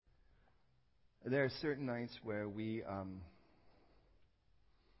There are certain nights where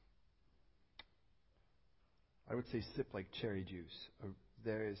I would say sip like cherry juice.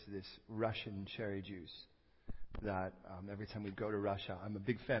 There is this Russian cherry juice that every time we go to Russia, I'm a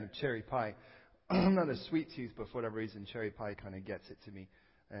big fan of cherry pie. I'm not a sweet tooth, but for whatever reason, cherry pie kind of gets it to me.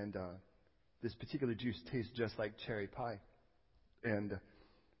 And this particular juice tastes just like cherry pie. And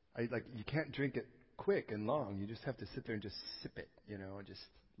you can't drink it quick and long. You just have to sit there and just sip it, and just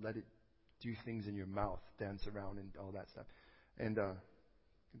let it do things in your mouth, dance around and all that stuff. And I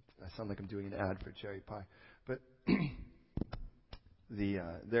sound like I'm doing an ad for cherry pie. But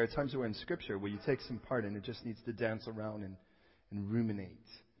there are times where in Scripture where you take some part and it just needs to dance around and ruminate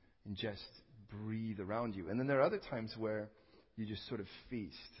and just breathe around you. And then there are other times where you just sort of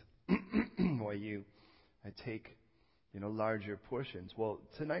feast, where I take larger portions. Well,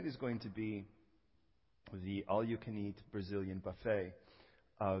 tonight is going to be the all-you-can-eat Brazilian buffet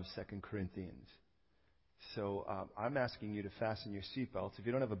of 2 Corinthians. So I'm asking you to fasten your seatbelts. If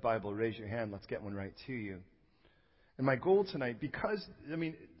you don't have a Bible, raise your hand. Let's get one right to you. And my goal tonight, because,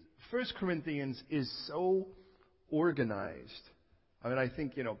 1 Corinthians is so organized. I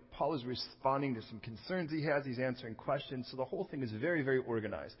think, Paul is responding to some concerns he has. He's answering questions. So the whole thing is very, very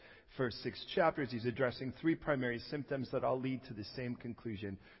organized. First 6 chapters, he's addressing 3 primary symptoms that all lead to the same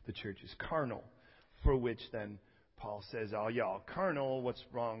conclusion. The church is carnal. For which then Paul says, oh, y'all carnal, what's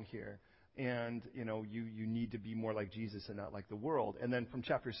wrong here? And, you need to be more like Jesus and not like the world. And then from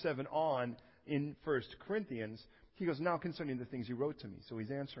chapter 7 on in 1 Corinthians, he goes, now concerning the things you wrote to me. So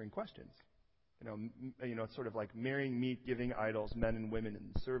he's answering questions. It's sort of like marrying, meat, giving idols, men and women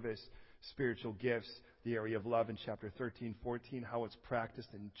in service, spiritual gifts, the area of love in chapter 13, 14, how it's practiced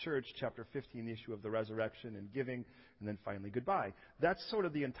in church, chapter 15, the issue of the resurrection and giving, and then finally goodbye. That's sort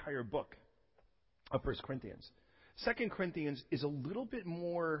of the entire book of 1 Corinthians. 2 Corinthians is a little bit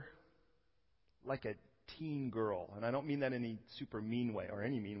more like a teen girl. And I don't mean that in any super mean way or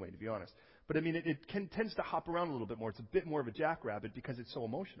any mean way, to be honest. But it tends to hop around a little bit more. It's a bit more of a jackrabbit because it's so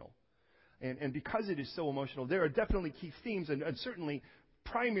emotional. And because it is so emotional, there are definitely key themes. And certainly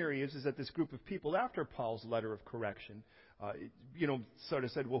primary is that this group of people after Paul's letter of correction, sort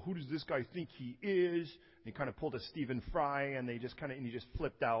of said, well, who does this guy think he is? And he kind of pulled a Stephen Fry and he just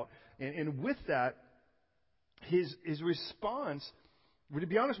flipped out. And with that, his response, to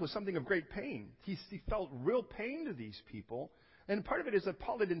be honest, was something of great pain. He felt real pain to these people. And part of it is that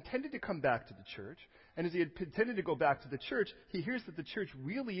Paul had intended to come back to the church. And as he had intended to go back to the church, he hears that the church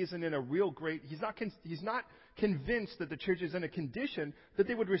really isn't in a real great... He's not convinced that the church is in a condition that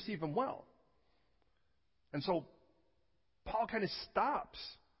they would receive him well. And so Paul kind of stops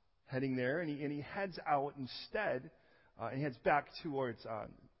heading there, and he heads out instead. And he heads back towards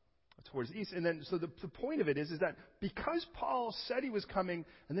the east. And then, so the point of it is that because Paul said he was coming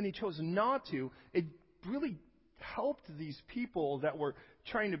and then he chose not to, it really helped these people that were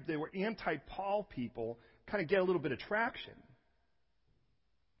they were anti-Paul people kind of get a little bit of traction.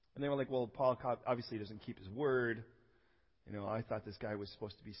 And they were like, well, Paul obviously doesn't keep his word. I thought this guy was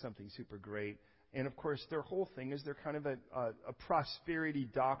supposed to be something super great. And of course, their whole thing is they're kind of a prosperity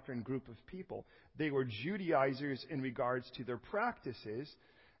doctrine group of people. They were Judaizers in regards to their practices,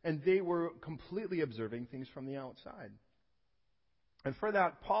 and they were completely observing things from the outside. And for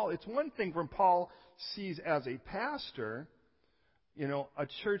that, it's one thing when Paul sees as a pastor, a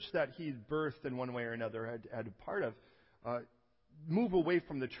church that he'd birthed in one way or another, had a part of, move away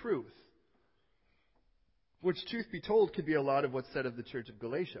from the truth. Which, truth be told, could be a lot of what's said of the church of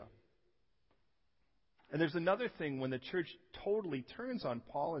Galatia. And there's another thing when the church totally turns on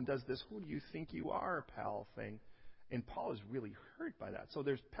Paul and does this, who do you think you are, pal thing. And Paul is really hurt by that. So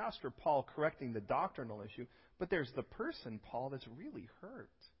there's Pastor Paul correcting the doctrinal issue, but there's the person, Paul, that's really hurt.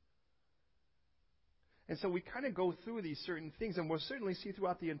 And so we kind of go through these certain things, and we'll certainly see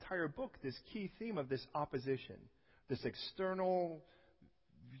throughout the entire book this key theme of this opposition, this external,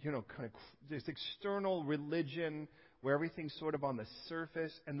 this external religion where everything's sort of on the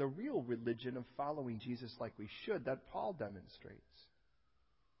surface, and the real religion of following Jesus like we should that Paul demonstrates.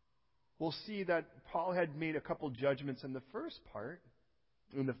 We'll see that Paul had made a couple judgments in the first part,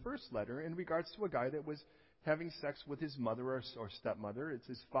 in the first letter, in regards to a guy that was having sex with his mother or stepmother. It's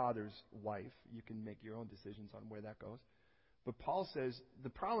his father's wife. You can make your own decisions on where that goes. But Paul says the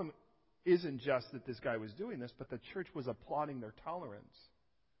problem isn't just that this guy was doing this, but the church was applauding their tolerance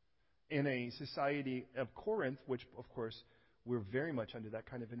in a society of Corinth, which, of course, we're very much under that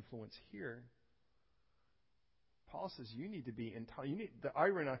kind of influence here. Paul says you need to be intolerant. The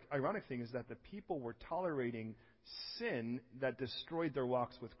ironic thing is that the people were tolerating sin that destroyed their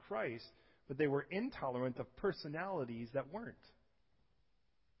walks with Christ, but they were intolerant of personalities that weren't.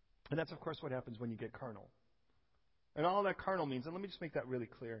 And that's, of course, what happens when you get carnal. And all that carnal means, and let me just make that really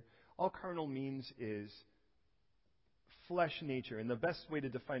clear, all carnal means is flesh nature. And the best way to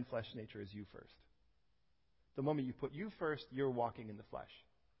define flesh nature is you first. The moment you put you first, you're walking in the flesh.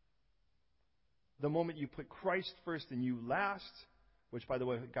 The moment you put Christ first and you last, which, by the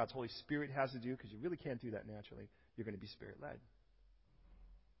way, God's Holy Spirit has to do, because you really can't do that naturally, you're going to be Spirit-led.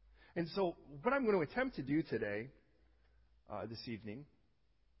 And so what I'm going to attempt to do today, this evening,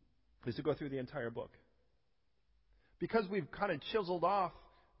 is to go through the entire book. Because we've kind of chiseled off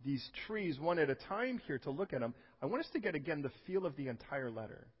these trees one at a time here to look at them, I want us to get, again, the feel of the entire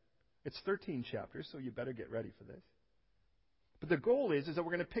letter. It's 13 chapters, so you better get ready for this. But the goal is that we're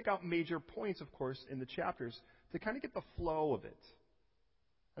going to pick out major points, of course, in the chapters to kind of get the flow of it.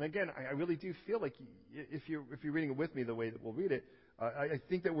 And again, I really do feel like if you're reading it with me the way that we'll read it, I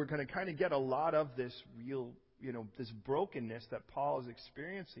think that we're going to kind of get a lot of this real, this brokenness that Paul is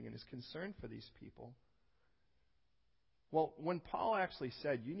experiencing and his concern for these people. Well, when Paul actually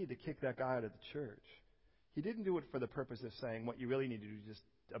said, you need to kick that guy out of the church, he didn't do it for the purpose of saying what you really need to do is just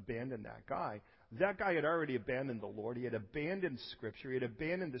abandon that guy. That guy had already abandoned the Lord. He had abandoned Scripture. He had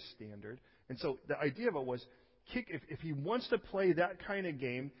abandoned the standard. And so the idea of it was, if he wants to play that kind of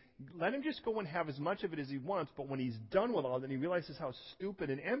game, let him just go and have as much of it as he wants. But when he's done with all that and he realizes how stupid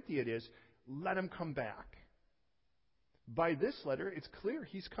and empty it is, let him come back. By this letter, it's clear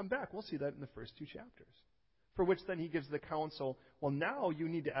he's come back. We'll see that in the first 2 chapters. For which then he gives the counsel, well, now you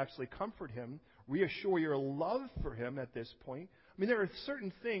need to actually comfort him, reassure your love for him at this point. I mean, there are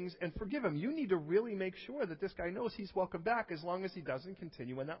certain things, and forgive him. You need to really make sure that this guy knows he's welcome back as long as he doesn't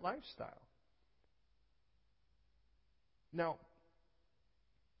continue in that lifestyle. Now,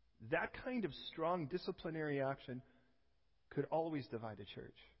 that kind of strong disciplinary action could always divide a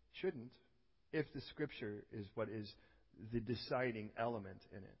church. Shouldn't, if the Scripture is what is the deciding element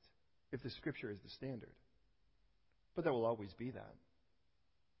in it. If the Scripture is the standard. But there will always be that.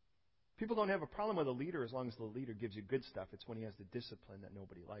 People don't have a problem with a leader as long as the leader gives you good stuff. It's when he has the discipline that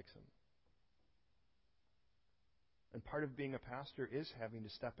nobody likes him. And part of being a pastor is having to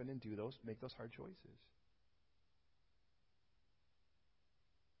step in and make those hard choices.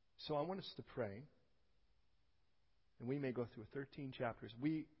 So I want us to pray. And we may go through 13 chapters.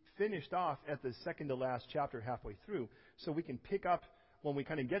 We finished off at the second to last chapter halfway through. So we can pick up, when we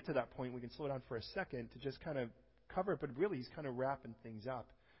kind of get to that point, we can slow down for a second to just kind of cover it, but really he's kind of wrapping things up.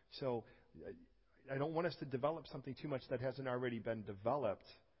 So I don't want us to develop something too much that hasn't already been developed,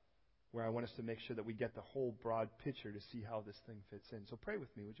 where I want us to make sure that we get the whole broad picture to see how this thing fits in. So pray with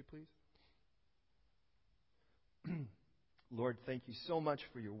me, would you please? Lord, thank you so much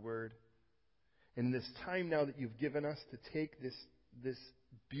for your word. And this time now that you've given us to take this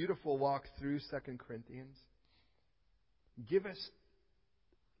beautiful walk through 2 Corinthians, give us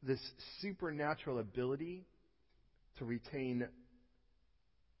this supernatural ability to retain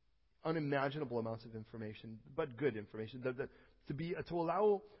unimaginable amounts of information, but good information. To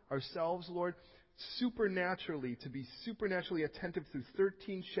allow ourselves, Lord, to be supernaturally attentive through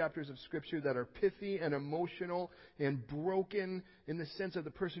 13 chapters of Scripture that are pithy and emotional and broken in the sense of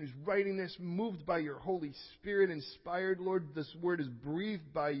the person who's writing this, moved by your Holy Spirit, inspired, Lord. This word is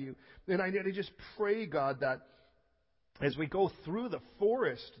breathed by you. And I just pray, God, that as we go through the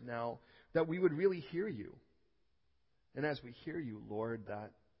forest now, that we would really hear you. And as we hear you, Lord,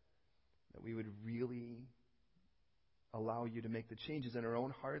 that we would really allow you to make the changes in our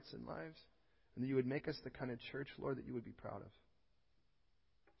own hearts and lives, and that you would make us the kind of church, Lord, that you would be proud of.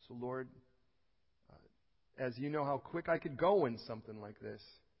 So, Lord, as you know how quick I could go in something like this,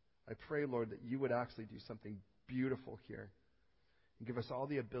 I pray, Lord, that you would actually do something beautiful here and give us all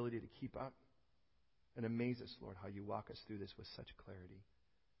the ability to keep up and amaze us, Lord, how you walk us through this with such clarity.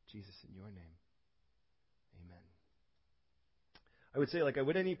 Jesus, in your name, amen. I would say, like I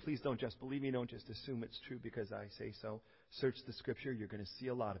would any, please don't just believe me. Don't just assume it's true because I say so. Search the Scripture. You're going to see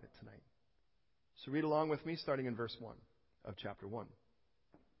a lot of it tonight. So read along with me, starting in verse 1 of chapter 1.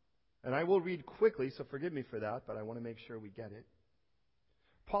 And I will read quickly, so forgive me for that, but I want to make sure we get it.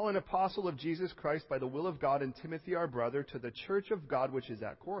 Paul, an apostle of Jesus Christ by the will of God, and Timothy, our brother, to the church of God which is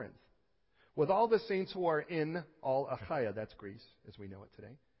at Corinth, with all the saints who are in all Achaia, that's Greece, as we know it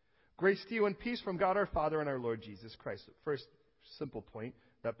today. Grace to you and peace from God our Father and our Lord Jesus Christ. First, simple point,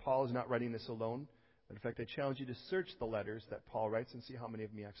 that Paul is not writing this alone. In fact, I challenge you to search the letters that Paul writes and see how many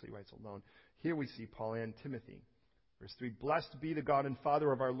of them he actually writes alone. Here we see Paul and Timothy. Verse 3, blessed be the God and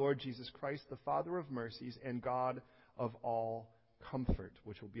Father of our Lord Jesus Christ, the Father of mercies and God of all comfort,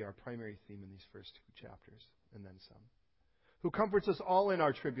 which will be our primary theme in these first 2 chapters, and then some. Who comforts us all in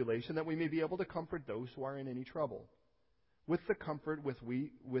our tribulation, that we may be able to comfort those who are in any trouble, with the comfort with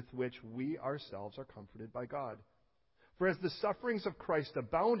which we ourselves are comforted by God. For as the sufferings of Christ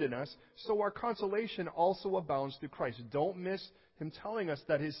abound in us, so our consolation also abounds through Christ. Don't miss him telling us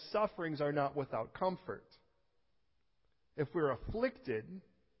that his sufferings are not without comfort. If we're afflicted,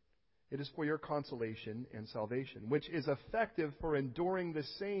 it is for your consolation and salvation, which is effective for enduring the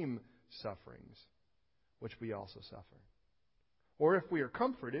same sufferings which we also suffer. Or if we are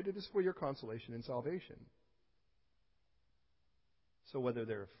comforted, it is for your consolation and salvation. So whether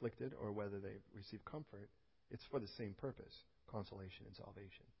they're afflicted or whether they receive comfort, it's for the same purpose, consolation and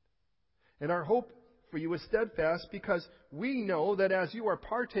salvation. And our hope for you is steadfast, because we know that as you are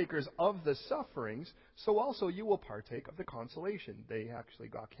partakers of the sufferings, so also you will partake of the consolation. They actually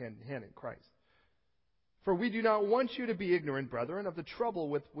got hand in hand in Christ. For we do not want you to be ignorant, brethren, of the trouble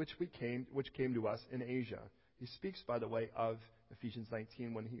with which came to us in Asia. He speaks, by the way, of Ephesians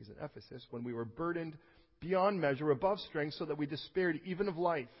 19 when he's in Ephesus, when we were burdened beyond measure, above strength, so that we despaired even of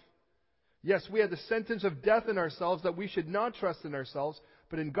life. Yes, we had the sentence of death in ourselves, that we should not trust in ourselves,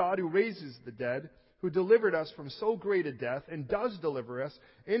 but in God who raises the dead, who delivered us from so great a death, and does deliver us,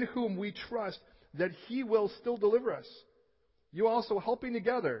 in whom we trust that he will still deliver us. You also helping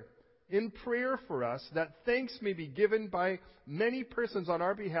together in prayer for us, that thanks may be given by many persons on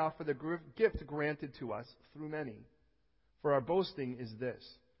our behalf for the gift granted to us through many. For our boasting is this,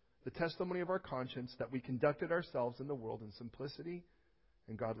 the testimony of our conscience, that we conducted ourselves in the world in simplicity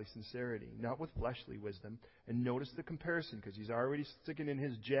and godly sincerity, not with fleshly wisdom. And notice the comparison, because he's already sticking in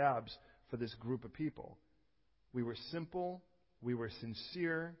his jabs for this group of people. We were simple, we were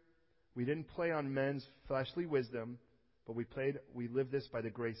sincere, we didn't play on men's fleshly wisdom, but we lived this by the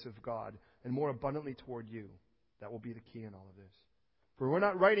grace of God, and more abundantly toward you. That will be the key in all of this. For we're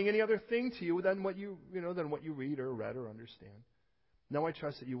not writing any other thing to you than what you read or read or understand. Now I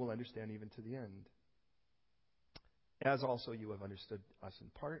trust that you will understand even to the end. As also you have understood us in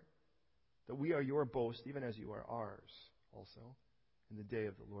part, that we are your boast, even as you are ours also, in the day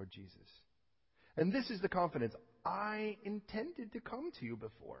of the Lord Jesus. And this is the confidence. I intended to come to you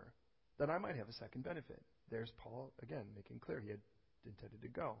before, that I might have a second benefit. There's Paul, again, making clear he had intended to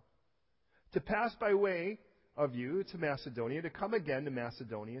go. To pass by way of you to Macedonia, to come again to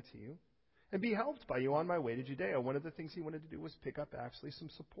Macedonia to you, and be helped by you on my way to Judea. One of the things he wanted to do was pick up actually some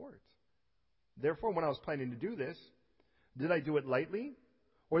support. Therefore, when I was planning to do this, did I do it lightly?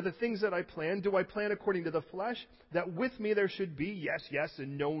 Or the things that I plan, do I plan according to the flesh? That with me there should be yes, yes,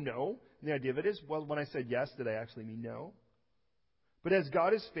 and no, no. And the idea of it is, well, when I said yes, did I actually mean no? But as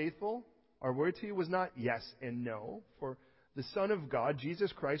God is faithful, our word to you was not yes and no. For the Son of God,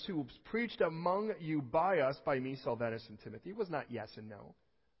 Jesus Christ, who was preached among you by us, by me, Silvanus, and Timothy, was not yes and no,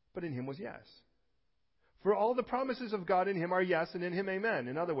 but in him was yes. For all the promises of God in him are yes, and in him amen.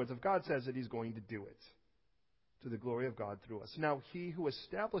 In other words, if God says it, he's going to do it, to the glory of God through us. Now he who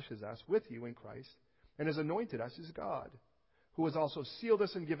establishes us with you in Christ and has anointed us is God, who has also sealed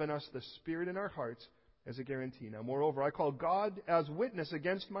us and given us the Spirit in our hearts as a guarantee. Now moreover, I call God as witness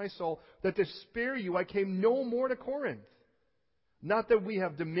against my soul, that to spare you I came no more to Corinth. Not that we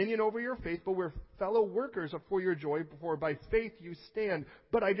have dominion over your faith, but we're fellow workers for your joy, for by faith you stand.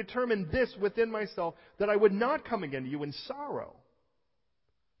 But I determined this within myself, that I would not come again to you in sorrow.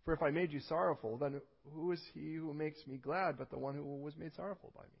 For if I made you sorrowful, then who is he who makes me glad but the one who was made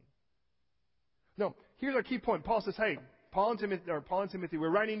sorrowful by me? No, here's our key point. Paul says, hey, Paul and Timothy, we're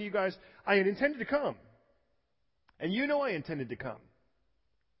writing to you guys, I had intended to come. And you know I intended to come.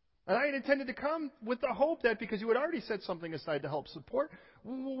 And I had intended to come with the hope that because you had already set something aside to help support,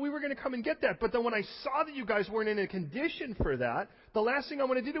 we were going to come and get that. But then when I saw that you guys weren't in a condition for that, the last thing I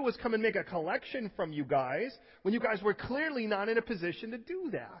wanted to do was come and make a collection from you guys when you guys were clearly not in a position to do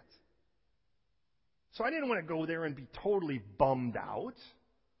that. So I didn't want to go there and be totally bummed out.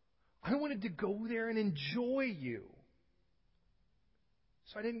 I wanted to go there and enjoy you.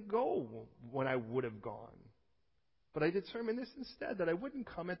 So I didn't go when I would have gone. But I determined this instead, that I wouldn't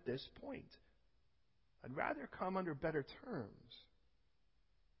come at this point. I'd rather come under better terms.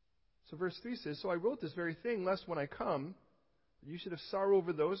 So verse 3 says, so I wrote this very thing, lest when I come, you should have sorrow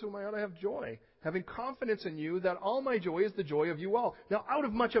over those whom I ought to have joy, having confidence in you that all my joy is the joy of you all. Now out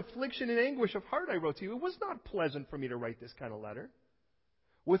of much affliction and anguish of heart I wrote to you. It was not pleasant for me to write this kind of letter.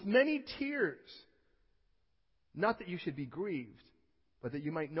 With many tears. Not that you should be grieved, but that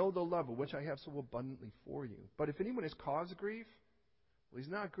you might know the love of which I have so abundantly for you. But if anyone has caused grief, well,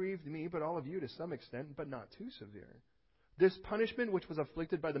 he's not grieved me, but all of you to some extent, but not too severe. This punishment which was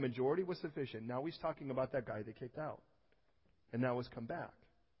afflicted by the majority was sufficient. Now he's talking about that guy they kicked out, and now has come back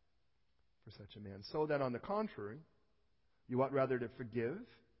for such a man. So that on the contrary, you ought rather to forgive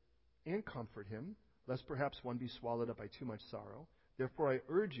and comfort him, lest perhaps one be swallowed up by too much sorrow. Therefore I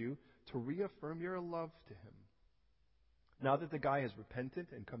urge you to reaffirm your love to him. Now that the guy has repented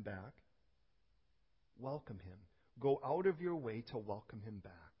and come back, welcome him. Go out of your way to welcome him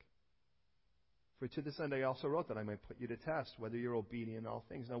back. For to this end I also wrote that I might put you to test, whether you're obedient in all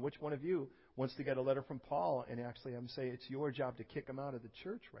things. Now, which one of you wants to get a letter from Paul and actually have him say it's your job to kick him out of the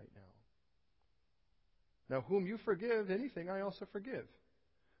church right now? Now, whom you forgive anything, I also forgive.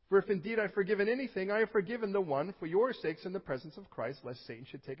 For if indeed I've forgiven anything, I have forgiven the one for your sakes in the presence of Christ, lest Satan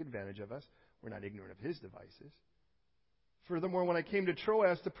should take advantage of us. We're not ignorant of his devices. Furthermore, when I came to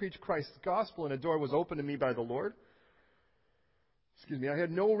Troas to preach Christ's gospel and a door was opened to me by the Lord, I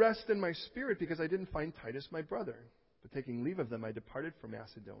had no rest in my spirit because I didn't find Titus my brother. But taking leave of them, I departed for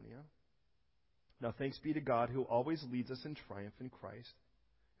Macedonia. Now thanks be to God who always leads us in triumph in Christ,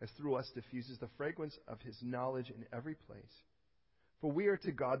 as through us diffuses the fragrance of his knowledge in every place. For we are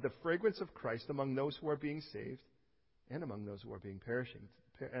to God the fragrance of Christ among those who are being saved and among those who are perishing.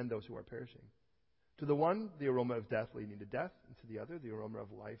 To the one, the aroma of death leading to death, and to the other, the aroma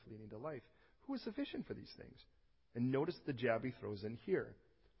of life leading to life. Who is sufficient for these things? And notice the jab he throws in here.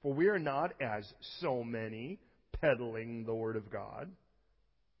 For we are not as so many peddling the word of God,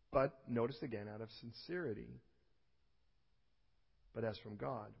 but notice again, out of sincerity. But as from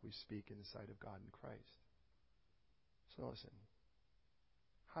God, we speak in the sight of God in Christ. So listen.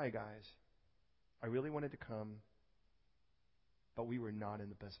 Hi, guys. I really wanted to come, but we were not in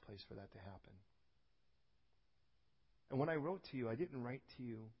the best place for that to happen. And when I wrote to you, I didn't write to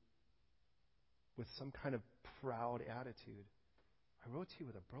you with some kind of proud attitude. I wrote to you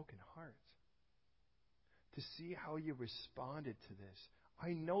with a broken heart to see how you responded to this.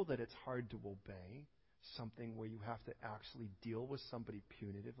 I know that it's hard to obey something where you have to actually deal with somebody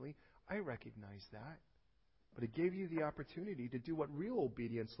punitively. I recognize that. But it gave you the opportunity to do what real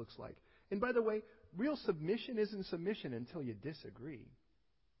obedience looks like. And by the way, real submission isn't submission until you disagree.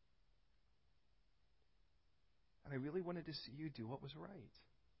 And I really wanted to see you do what was right.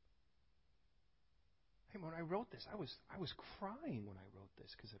 Hey, when I wrote this, I was crying when I wrote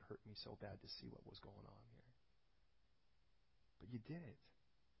this because it hurt me so bad to see what was going on here. But you did.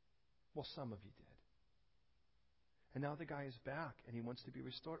 Well, some of you did. And now the guy is back and he wants to be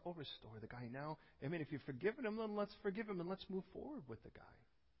restored. Oh, restore the guy now. I mean, if you've forgiven him, then let's forgive him and let's move forward with the guy.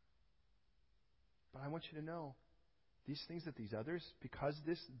 But I want you to know, these things that these others, because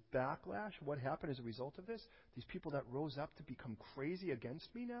this backlash, what happened as a result of this, these people that rose up to become crazy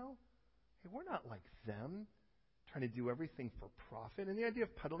against me now, hey, we're not like them, trying to do everything for profit. And the idea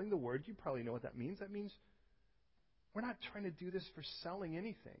of peddling the word, you probably know what that means. That means we're not trying to do this for selling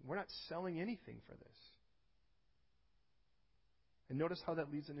anything. We're not selling anything for this. And notice how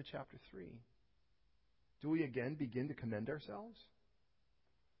that leads into chapter 3. Do we again begin to commend ourselves?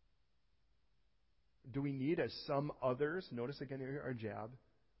 Do we need, as some others, notice again here our jab,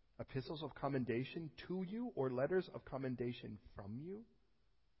 epistles of commendation to you or letters of commendation from you?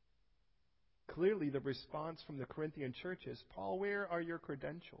 Clearly, the response from the Corinthian church is, Paul, where are your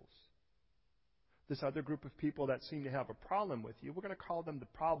credentials? This other group of people that seem to have a problem with you, we're going to call them the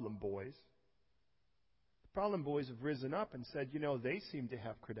problem boys. The problem boys have risen up and said, they seem to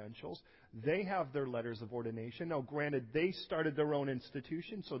have credentials. They have their letters of ordination. Now, granted, they started their own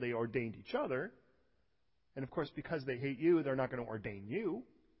institution, so they ordained each other. And, of course, because they hate you, they're not going to ordain you.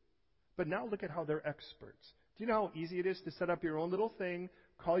 But now look at how they're experts. Do you know how easy it is to set up your own little thing,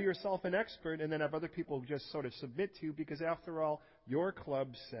 call yourself an expert, and then have other people just sort of submit to you because, after all, your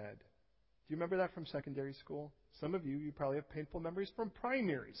club said. Do you remember that from secondary school? Some of you probably have painful memories from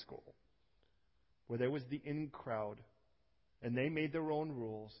primary school, where there was the in crowd, and they made their own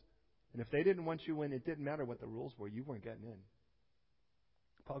rules. And if they didn't want you in, it didn't matter what the rules were. You weren't getting in.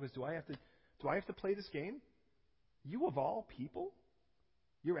 Paul goes, Do I have to play this game? You of all people?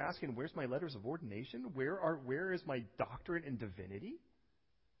 You're asking, where's my letters of ordination? Where is my doctorate in divinity?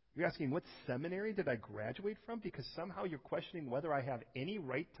 You're asking, what seminary did I graduate from? Because somehow you're questioning whether I have any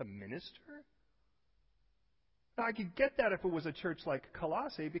right to minister? Now, I could get that if it was a church like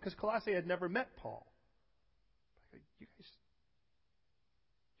Colossae, because Colossae had never met Paul. But you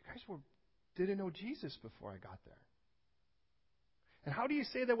guys didn't know Jesus before I got there. And how do you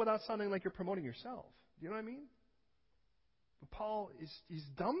say that without sounding like you're promoting yourself? Do you know what I mean? But Paul he's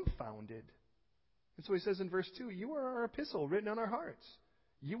dumbfounded. And so he says in verse 2, you are our epistle written on our hearts.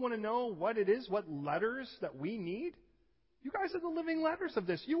 You want to know what it is, what letters that we need? You guys are the living letters of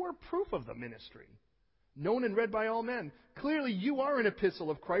this. You are proof of the ministry, known and read by all men. Clearly, you are an epistle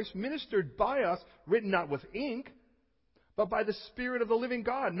of Christ, ministered by us, written not with ink, but by the Spirit of the living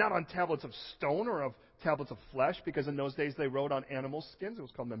God, not on tablets of stone or of tablets of flesh, because in those days they wrote on animal skins. It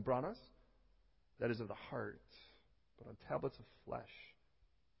was called membranas. that is of the heart, but on tablets of flesh.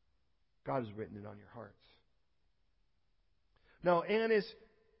 God has written it on your hearts. Now,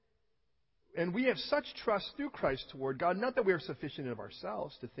 and we have such trust through Christ toward God, not that we are sufficient of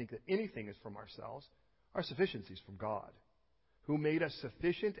ourselves to think that anything is from ourselves. Our sufficiency is from God, who made us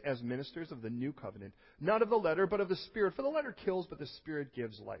sufficient as ministers of the new covenant, not of the letter, but of the Spirit. For the letter kills, but the Spirit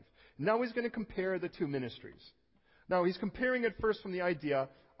gives life. Now he's going to compare the two ministries. Now he's comparing it first from the idea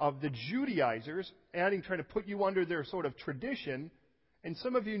of the Judaizers, trying to put you under their sort of tradition. And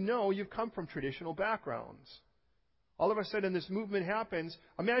some of you know you've come from traditional backgrounds. All of a sudden this movement happens.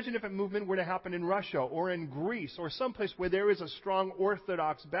 Imagine if a movement were to happen in Russia or in Greece or someplace where there is a strong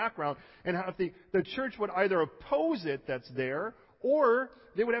Orthodox background, and how the church would either oppose it that's there, or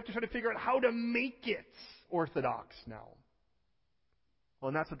they would have to try to figure out how to make it Orthodox now. Well,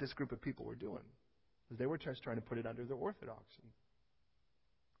 and that's what this group of people were doing. They were just trying to put it under their orthodoxy.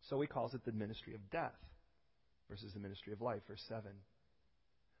 So he calls it the ministry of death versus the ministry of life, verse 7.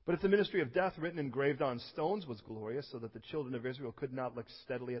 But if the ministry of death written engraved on stones was glorious, so that the children of Israel could not look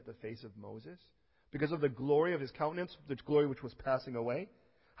steadily at the face of Moses, because of the glory of his countenance, the glory which was passing away,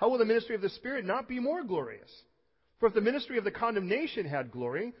 how will the ministry of the Spirit not be more glorious? For if the ministry of the condemnation had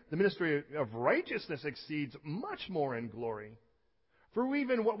glory, the ministry of righteousness exceeds much more in glory. For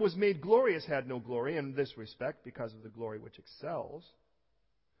even what was made glorious had no glory in this respect, because of the glory which excels.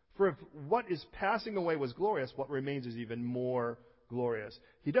 For if what is passing away was glorious, what remains is even more glorious.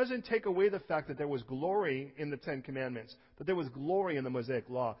 He doesn't take away the fact that there was glory in the Ten Commandments, that there was glory in the Mosaic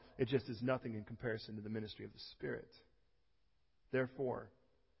Law. It just is nothing in comparison to the ministry of the Spirit. Therefore,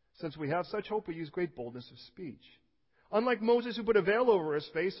 since we have such hope, we use great boldness of speech. Unlike Moses, who put a veil over his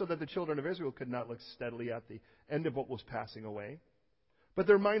face so that the children of Israel could not look steadily at the end of what was passing away. But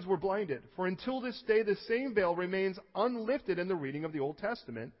their minds were blinded. For until this day, the same veil remains unlifted in the reading of the Old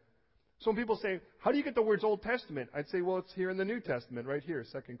Testament. Some people say, how do you get the words Old Testament? I'd say, well, it's here in the New Testament, right here,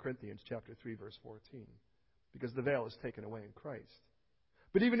 2 Corinthians chapter 3, verse 14. Because the veil is taken away in Christ.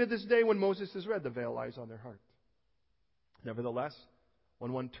 But even at this day, when Moses is read, the veil lies on their heart. Nevertheless,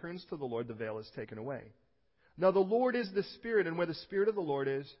 when one turns to the Lord, the veil is taken away. Now the Lord is the Spirit, and where the Spirit of the Lord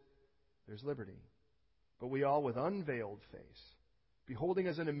is, there's liberty. But we all, with unveiled face, beholding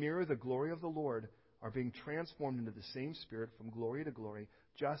as in a mirror the glory of the Lord, are being transformed into the same Spirit from glory to glory,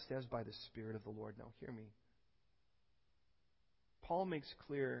 just as by the Spirit of the Lord. Now hear me. Paul makes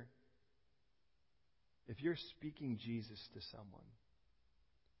clear, if you're speaking Jesus to someone,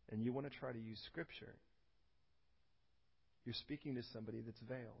 and you want to try to use Scripture, you're speaking to somebody that's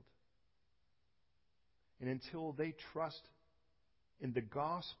veiled. And until they trust in the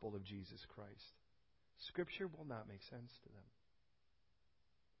gospel of Jesus Christ, Scripture will not make sense to them.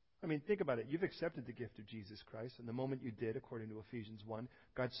 I mean, think about it. You've accepted the gift of Jesus Christ, and the moment you did, according to Ephesians 1,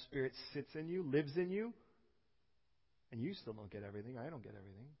 God's Spirit sits in you, lives in you, and you still don't get everything. I don't get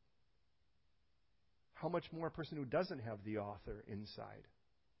everything. How much more a person who doesn't have the author inside?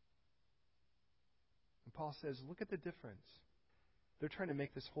 And Paul says, look at the difference. They're trying to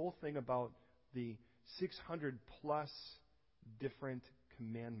make this whole thing about the 600 plus different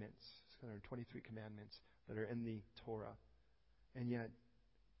commandments, 623 commandments that are in the Torah. And yet,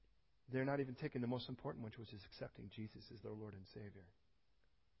 they're not even taking the most important one, which is accepting Jesus as their Lord and Savior.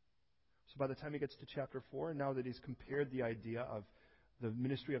 So by the time he gets to chapter 4, now that he's compared the idea of the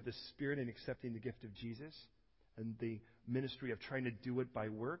ministry of the Spirit in accepting the gift of Jesus and the ministry of trying to do it by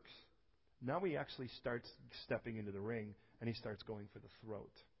works, now he actually starts stepping into the ring and he starts going for the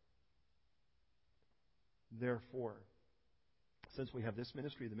throat. Therefore, since we have this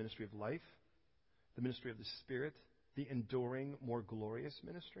ministry, the ministry of life, the ministry of the Spirit, the enduring, more glorious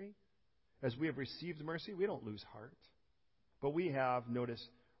ministry, as we have received mercy, we don't lose heart. But we have, notice,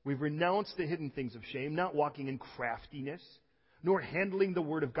 we've renounced the hidden things of shame, not walking in craftiness, nor handling the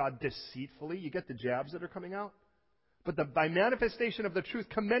word of God deceitfully. You get the jabs that are coming out? But by manifestation of the truth,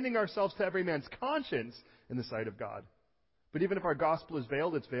 commending ourselves to every man's conscience in the sight of God. But even if our gospel is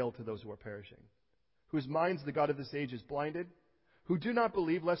veiled, it's veiled to those who are perishing, whose minds the God of this age is blinded, who do not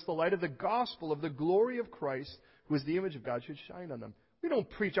believe, lest the light of the gospel of the glory of Christ, who is the image of God, should shine on them. We don't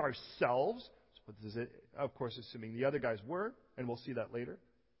preach ourselves, of course, assuming the other guys were, and we'll see that later.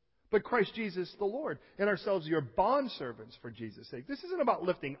 But Christ Jesus the Lord, and ourselves your bondservants for Jesus' sake. This isn't about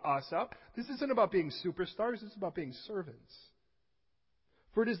lifting us up. This isn't about being superstars. It's about being servants.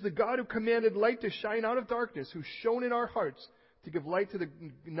 For it is the God who commanded light to shine out of darkness, who shone in our hearts to give light to the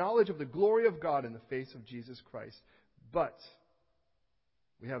knowledge of the glory of God in the face of Jesus Christ. But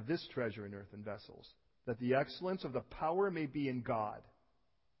we have this treasure in earthen vessels, that the excellence of the power may be in God,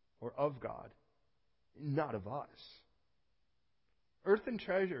 or of God, not of us. Earthen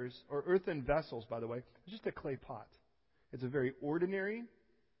treasures, or earthen vessels, by the way, is just a clay pot. It's a very ordinary,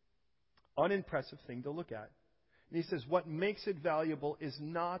 unimpressive thing to look at. And he says, what makes it valuable is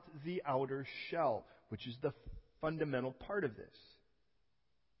not the outer shell, which is the fundamental part of this.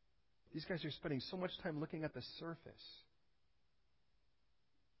 These guys are spending so much time looking at the surface.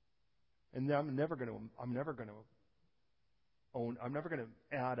 And I'm never going to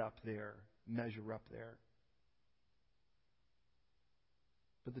add up there, measure up there.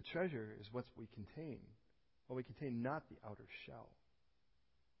 But the treasure is what we contain. What we contain, not the outer shell.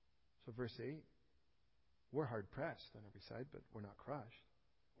 So verse 8, we're hard-pressed on every side, but we're not crushed.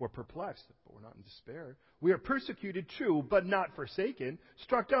 We're perplexed, but we're not in despair. We are persecuted, true, but not forsaken.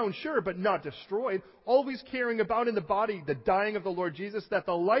 Struck down, sure, but not destroyed. Always carrying about in the body the dying of the Lord Jesus, that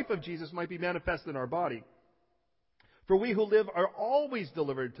the life of Jesus might be manifest in our body. For we who live are always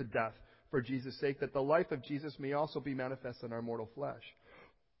delivered to death for Jesus' sake, that the life of Jesus may also be manifest in our mortal flesh.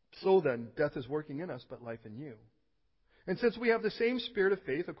 So then, death is working in us, but life in you. And since we have the same spirit of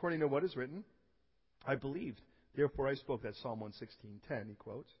faith, according to what is written, I believed, therefore I spoke. That Psalm 116:10, he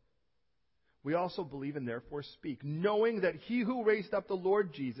quotes. We also believe and therefore speak, knowing that he who raised up the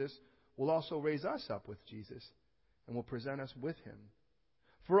Lord Jesus will also raise us up with Jesus and will present us with him.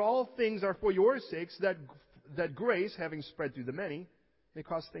 For all things are for your sakes, that grace, having spread through the many, may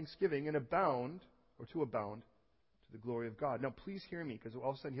cause thanksgiving and abound to the glory of God. Now please hear me, because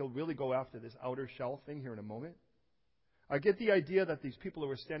all of a sudden he'll really go after this outer shell thing here in a moment. I get the idea that these people who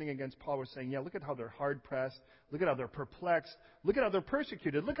were standing against Paul were saying, yeah, look at how they're hard-pressed. Look at how they're perplexed. Look at how they're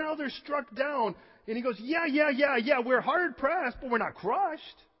persecuted. Look at how they're struck down. And he goes, yeah, we're hard-pressed, but we're not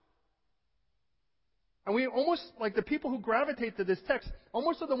crushed. And we almost, like the people who gravitate to this text,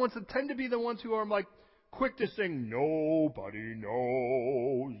 almost are the ones that tend to be the ones who are like quick to sing, nobody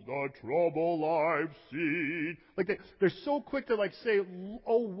knows the trouble I've seen. Like they're so quick to like say,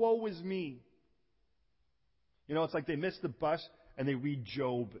 oh, woe is me. You know, it's like they miss the bus and they read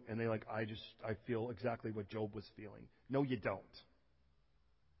Job and they like, I feel exactly what Job was feeling. No, you don't.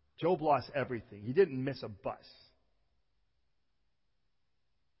 Job lost everything. He didn't miss a bus.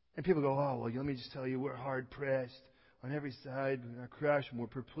 And people go, oh, well, let me just tell you, we're hard-pressed on every side. We're crushed and we're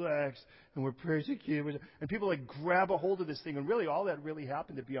perplexed and we're persecuted. And people like grab a hold of this thing. And really all that really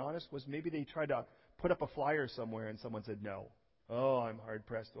happened, to be honest, was maybe they tried to put up a flyer somewhere and someone said no. Oh, I'm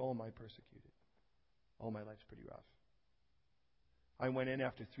hard-pressed. Oh, am I persecuted? Oh, my life's pretty rough. I went in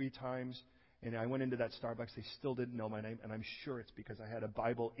after 3 times, and I went into that Starbucks. They still didn't know my name, and I'm sure it's because I had a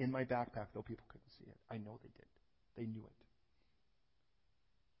Bible in my backpack, though people couldn't see it. I know they did. They knew it.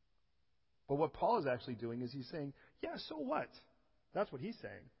 But what Paul is actually doing is he's saying, yeah, so what? That's what he's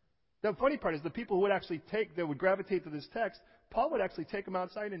saying. The funny part is the people who would gravitate to this text, Paul would actually take them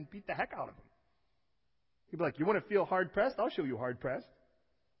outside and beat the heck out of them. He'd be like, you want to feel hard-pressed? I'll show you hard-pressed.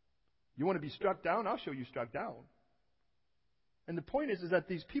 You want to be struck down? I'll show you struck down. And the point is that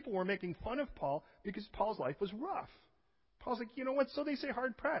these people were making fun of Paul because Paul's life was rough. Paul's like, you know what? So they say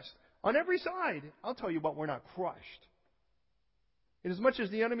hard-pressed. On every side, I'll tell you what, we're not crushed. And as much as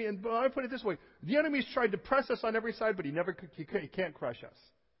the enemy, and I put it this way, the enemy's tried to press us on every side, but he can't crush us.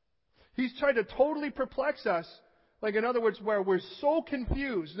 He's tried to totally perplex us, like in other words, where we're so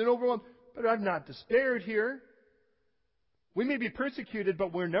confused and overwhelmed, but I'm not despaired here. We may be persecuted,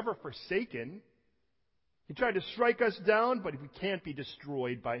 but we're never forsaken. He tried to strike us down, but we can't be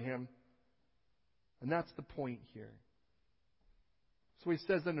destroyed by him. And that's the point here. So he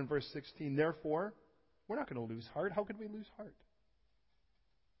says then in verse 16, therefore, we're not going to lose heart. How could we lose heart?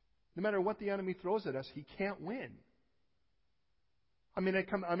 No matter what the enemy throws at us, he can't win. I may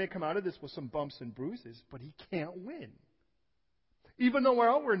come out of this with some bumps and bruises, but he can't win. Even though our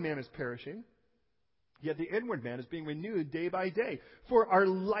outward man is perishing, yet the inward man is being renewed day by day. For our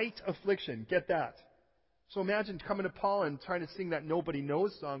light affliction. Get that. So imagine coming to Paul and trying to sing that Nobody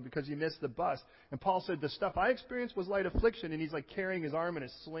Knows song because you missed the bus. And Paul said, the stuff I experienced was light affliction. And he's like carrying his arm in a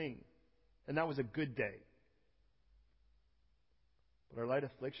sling. And that was a good day. But our light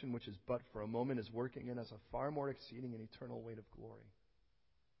affliction, which is but for a moment, is working in us a far more exceeding and eternal weight of glory.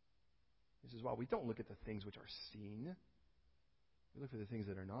 He says, well, we don't look at the things which are seen. We look for the things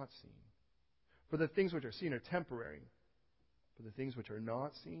that are not seen. For the things which are seen are temporary, but the things which are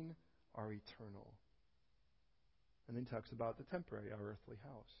not seen are eternal. And then he talks about the temporary, our earthly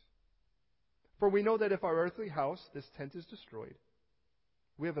house. For we know that if our earthly house, this tent, is destroyed,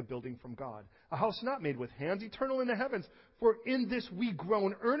 we have a building from God, a house not made with hands, eternal in the heavens. For in this we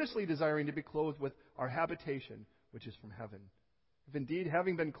groan, earnestly desiring to be clothed with our habitation, which is from heaven. If indeed,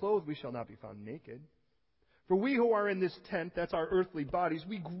 having been clothed, we shall not be found naked. For we who are in this tent, that's our earthly bodies,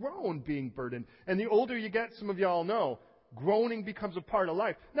 we groan being burdened. And the older you get, some of y'all know, groaning becomes a part of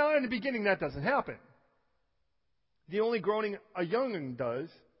life. Now, in the beginning, that doesn't happen. The only groaning a youngin does,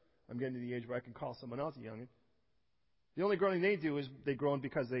 I'm getting to the age where I can call someone else a youngin. The only groaning they do is they groan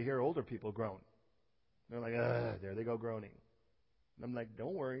because they hear older people groan. They're like, there they go groaning. And I'm like,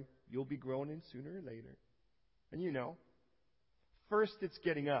 don't worry, you'll be groaning sooner or later. And you know, first it's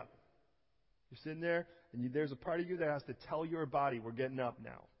getting up. You're sitting there, and there's a part of you that has to tell your body, we're getting up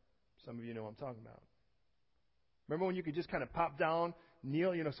now. Some of you know what I'm talking about. Remember when you could just kind of pop down,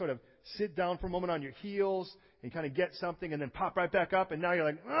 kneel, sort of sit down for a moment on your heels and kind of get something and then pop right back up, and now you're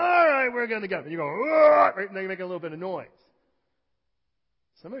like, all right, we're going to get up. And you go, right, and then you make a little bit of noise.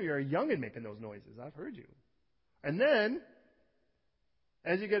 Some of you are young and making those noises. I've heard you. And then,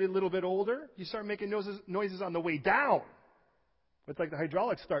 as you get a little bit older, you start making noises on the way down. It's like the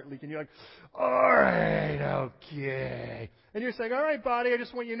hydraulics start leaking. You're like, all right, okay. And you're saying, all right, body, I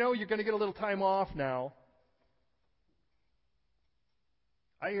just want you to know you're going to get a little time off now.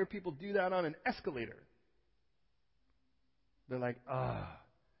 I hear people do that on an escalator. They're like,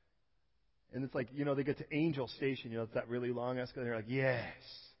 And it's like, they get to Angel Station, it's that really long escalator. They're like, yes,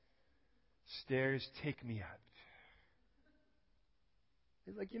 stairs take me up.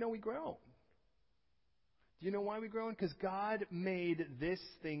 It's like, we groan. Do you know why we groan? Because God made this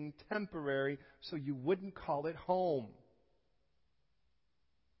thing temporary so you wouldn't call it home.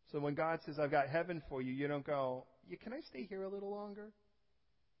 So when God says, I've got heaven for you, you don't go, can I stay here a little longer?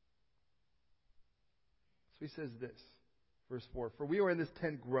 So he says this, verse 4, for we are in this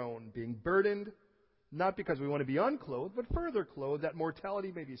tent groan, being burdened, not because we want to be unclothed, but further clothed, that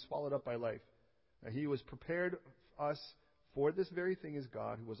mortality may be swallowed up by life. Now he who has prepared us for this very thing is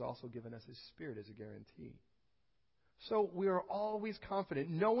God, who has also given us his Spirit as a guarantee. So we are always confident,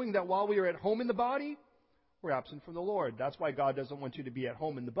 knowing that while we are at home in the body, we're absent from the Lord. That's why God doesn't want you to be at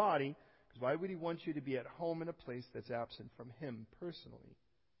home in the body, because why would he want you to be at home in a place that's absent from him personally?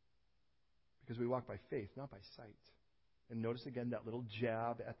 Because we walk by faith, not by sight. And notice again that little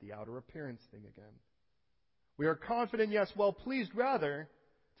jab at the outer appearance thing again. We are confident, yes, well pleased rather.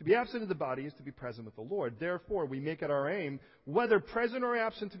 To be absent of the body is to be present with the Lord. Therefore, we make it our aim, whether present or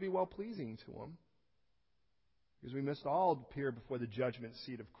absent, to be well-pleasing to him. Because we must all appear before the judgment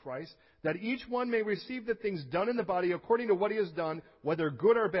seat of Christ, that each one may receive the things done in the body according to what he has done, whether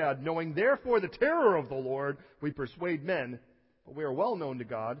good or bad. Knowing therefore the terror of the Lord, we persuade men, but we are well known to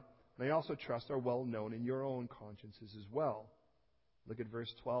God, and I also trust are well known in your own consciences as well. Look at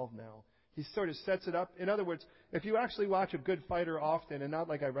verse 12 now. He sort of sets it up. In other words, if you actually watch a good fighter often, and not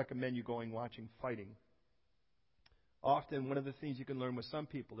like I recommend you going watching fighting, often one of the things you can learn with some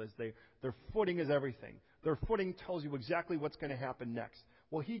people is their footing is everything. Their footing tells you exactly what's going to happen next.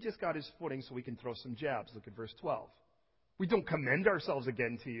 Well, he just got his footing so we can throw some jabs. Look at verse 12. We don't commend ourselves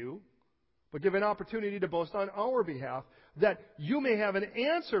again to you, but give an opportunity to boast on our behalf, that you may have an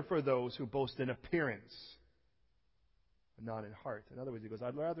answer for those who boast in appearance, but not in heart. In other words, he goes,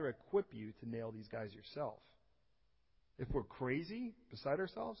 I'd rather equip you to nail these guys yourself. If we're crazy, beside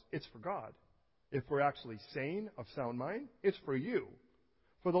ourselves, it's for God. If we're actually sane, of sound mind, it's for you.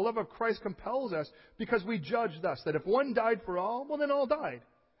 For the love of Christ compels us, because we judge thus, that if one died for all, well then all died.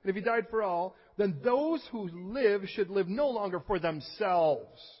 And if he died for all, then those who live should live no longer for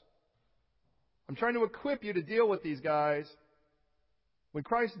themselves. I'm trying to equip you to deal with these guys. When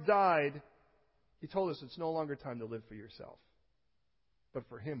Christ died, he told us it's no longer time to live for yourself, but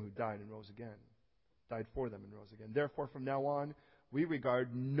for him who died and rose again. Died for them and rose again. Therefore, from now on, we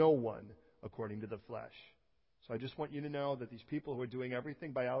regard no one according to the flesh. So I just want you to know that these people who are doing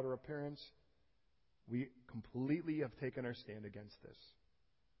everything by outer appearance, we completely have taken our stand against this.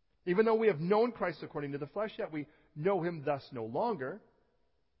 Even though we have known Christ according to the flesh, yet we know him thus no longer.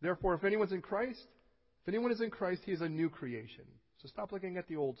 Therefore, if anyone is in Christ, he is a new creation. So stop looking at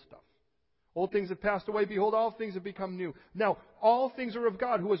the old stuff. Old things have passed away. Behold, all things have become new. Now, all things are of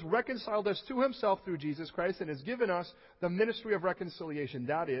God, who has reconciled us to himself through Jesus Christ and has given us the ministry of reconciliation.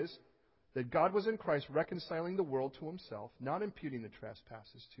 That is, that God was in Christ reconciling the world to himself, not imputing the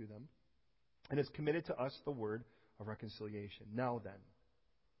trespasses to them, and has committed to us the word of reconciliation. Now then,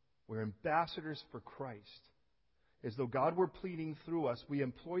 we're ambassadors for Christ. As though God were pleading through us, we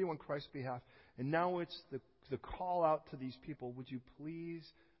implore you on Christ's behalf. And now it's the call out to these people, would you please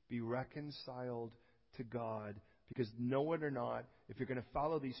be reconciled to God? Because know it or not, if you're going to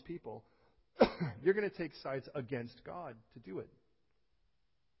follow these people, you're going to take sides against God to do it.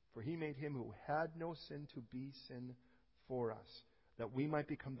 For he made him who had no sin to be sin for us, that we might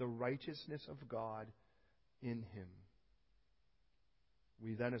become the righteousness of God in him.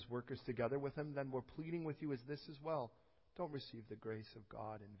 We then, as workers together with him, then we're pleading with you as this as well. Don't receive the grace of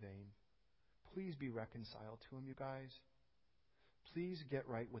God in vain. Please be reconciled to him, you guys. please get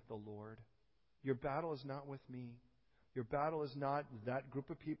right with the Lord. Your battle is not with me. Your battle is not that group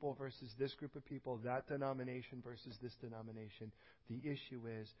of people versus this group of people, that denomination versus this denomination. The issue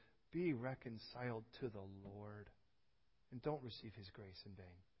is be reconciled to the Lord and don't receive His grace in vain.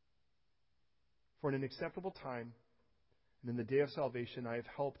 For in an acceptable time and in the day of salvation I have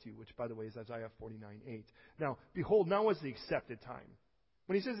helped you, which, by the way, is Isaiah 49:8. Now, behold, now is the accepted time.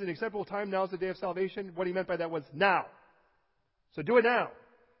 When he says an acceptable time, now is the day of salvation, what he meant by that was now. So do it now.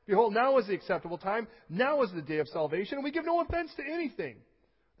 Behold, now is the acceptable time. Now is the day of salvation. And we give no offense to anything,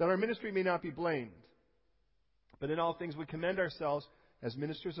 that our ministry may not be blamed. But in all things we commend ourselves as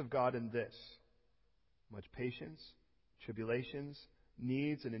ministers of God in this: much patience, tribulations,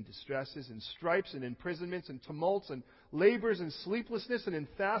 needs, and in distresses, and stripes, and imprisonments, and tumults, and labors, and sleeplessness, and in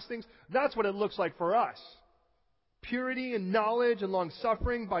fastings. That's what it looks like for us. Purity and knowledge and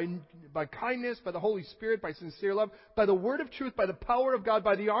long-suffering, by kindness, by the Holy Spirit, by sincere love, by the word of truth, by the power of God,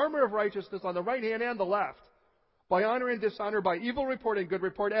 by the armor of righteousness on the right hand and the left, by honor and dishonor, by evil report and good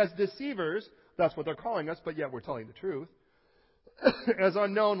report, as deceivers. That's what they're calling us, but yet we're telling the truth. As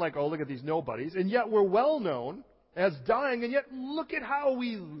unknown, like, oh, look at these nobodies. And yet we're well known as dying, and yet look at how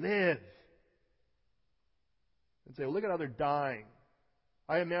we live. And say, look at how they're dying.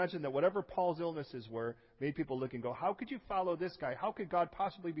 I imagine that whatever Paul's illnesses were made people look and go, how could you follow this guy? How could God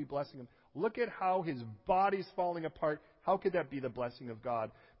possibly be blessing him? Look at how his body's falling apart. How could that be the blessing of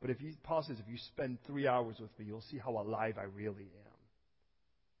God? But Paul says, if you spend 3 hours with me, you'll see how alive I really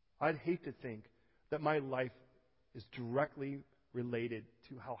am. I'd hate to think that my life is directly related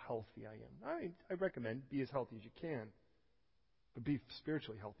to how healthy I am. I recommend be as healthy as you can, but be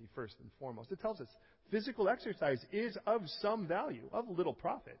spiritually healthy first and foremost. It tells us physical exercise is of some value, of little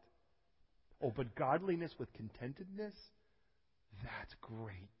profit. Oh, but godliness with contentedness, that's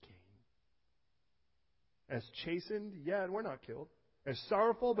great gain. As chastened, yet we're not killed. As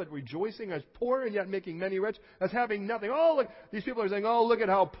sorrowful, but rejoicing. As poor, and yet making many rich. As having nothing. Oh, look, these people are saying, oh, look at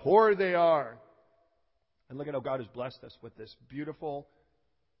how poor they are. And look at how God has blessed us with this beautiful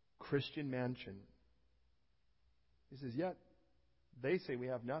Christian mansion. He says, yet they say we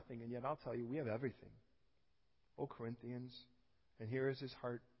have nothing, and yet I'll tell you, we have everything. Oh, Corinthians. And here is his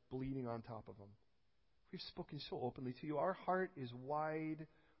heart bleeding on top of him. We've spoken so openly to you. Our heart is wide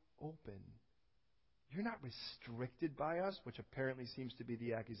open. You're not restricted by us, which apparently seems to be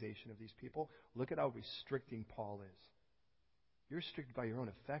the accusation of these people. Look at how restricting Paul is. You're restricted by your own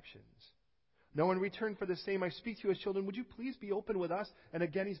affections. No, in return for the same, I speak to you as children. Would you please be open with us? And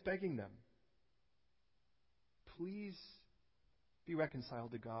again, he's begging them. Please be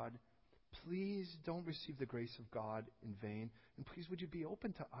reconciled to God. Please don't receive the grace of God in vain. And please, would you be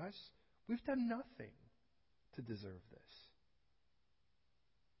open to us? We've done nothing to deserve this.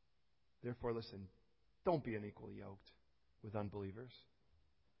 Therefore, listen, don't be unequally yoked with unbelievers.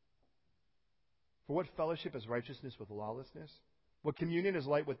 For what fellowship is righteousness with lawlessness? What communion is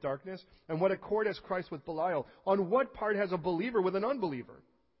light with darkness? And what accord has Christ with Belial? On what part has a believer with an unbeliever?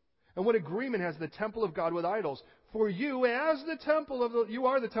 And what agreement has the temple of God with idols? For you, as the temple of you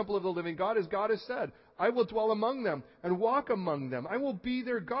are the temple of the living God, as God has said, I will dwell among them and walk among them. I will be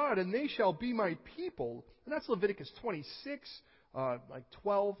their God, and they shall be my people. And that's Leviticus 26,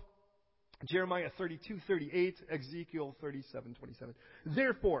 12, Jeremiah 32:38, Ezekiel 37:27.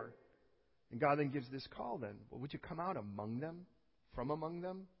 Therefore, and God then gives this call then, well, would you come out among them, from among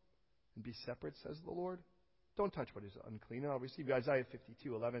them, and be separate, says the Lord? Don't touch what is unclean, and I'll receive you. Isaiah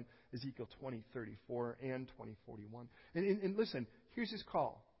 52:11, Ezekiel 20:34, and 20:41. And listen, here's his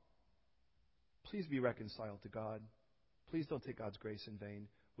call. Please be reconciled to God. Please don't take God's grace in vain.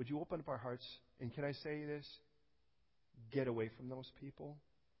 Would you open up our hearts? And can I say this? Get away from those people.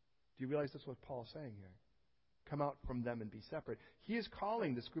 Do you realize that's what Paul is saying here? Come out from them and be separate. He is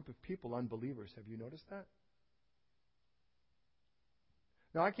calling this group of people unbelievers. Have you noticed that?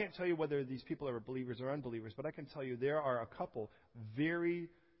 Now, I can't tell you whether these people are believers or unbelievers, but I can tell you there are a couple very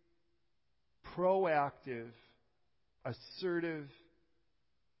proactive, assertive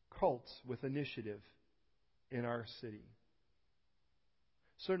cults with initiative in our city.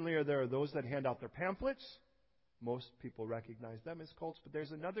 Certainly there are those that hand out their pamphlets. Most people recognize them as cults, but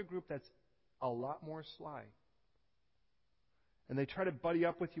there's another group that's a lot more sly. And they try to buddy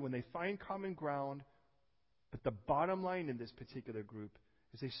up with you when they find common ground, but the bottom line in this particular group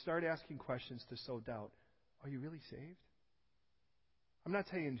is they start asking questions to sow doubt. Are you really saved? I'm not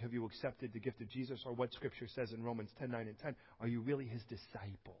telling you, have you accepted the gift of Jesus or what Scripture says in Romans 10:9 and 10. Are you really his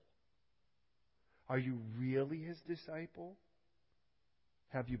disciple? Are you really his disciple?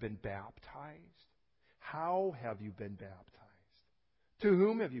 Have you been baptized? How have you been baptized? To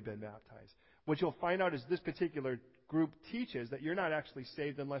whom have you been baptized? What you'll find out is this particular group teaches that you're not actually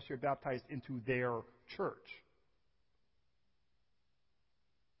saved unless you're baptized into their church.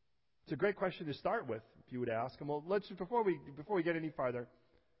 It's a great question to start with, if you would ask. And well, before we get any farther,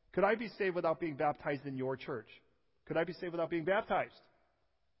 could I be saved without being baptized in your church? Could I be saved without being baptized?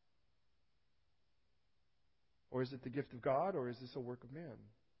 Or is it the gift of God, or is this a work of man?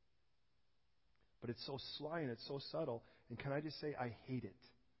 But it's so sly and it's so subtle. And can I just say, I hate it.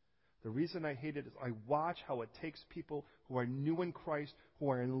 The reason I hate it is I watch how it takes people who are new in Christ,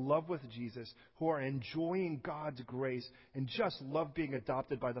 who are in love with Jesus, who are enjoying God's grace, and just love being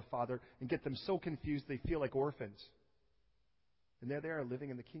adopted by the Father, and get them so confused they feel like orphans. And there they are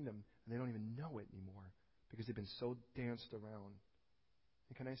living in the kingdom, and they don't even know it anymore because they've been so danced around.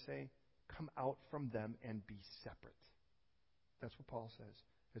 And can I say, come out from them and be separate. That's what Paul says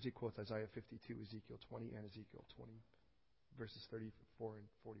as he quotes Isaiah 52, Ezekiel 20, and Ezekiel 20, verses 34 and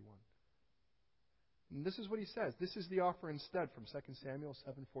 41. And this is what he says. This is the offer instead from 2 Samuel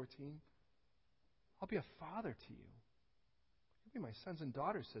 7:14. I'll be a father to you. You'll be my sons and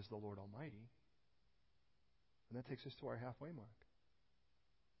daughters, says the Lord Almighty. And that takes us to our halfway mark.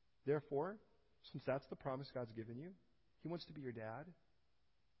 Therefore, since that's the promise God's given you, He wants to be your dad.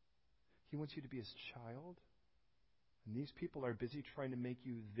 He wants you to be His child. And these people are busy trying to make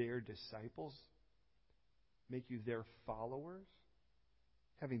you their disciples, make you their followers,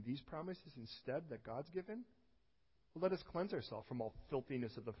 having these promises instead that God's given. Well, let us cleanse ourselves from all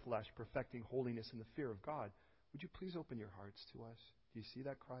filthiness of the flesh, perfecting holiness in the fear of God. Would you please open your hearts to us? Do you see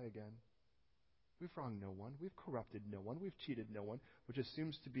that cry again? We've wronged no one. We've corrupted no one. We've cheated no one, which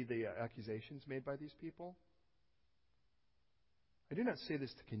assumes to be the accusations made by these people. I do not say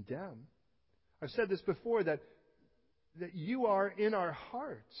this to condemn. I've said this before, that you are in our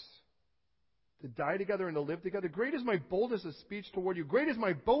hearts to die together and to live together. Great is my boldness of speech toward you. Great is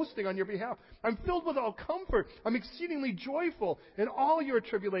my boasting on your behalf. I'm filled with all comfort. I'm exceedingly joyful in all your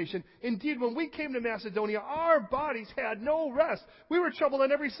tribulation. Indeed, when we came to Macedonia, our bodies had no rest. We were troubled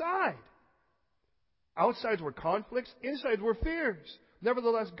on every side. Outsides were conflicts. Insides were fears.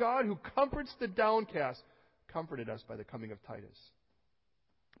 Nevertheless, God, who comforts the downcast, comforted us by the coming of Titus.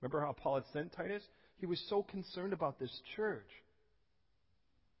 Remember how Paul had sent Titus? He was so concerned about this church.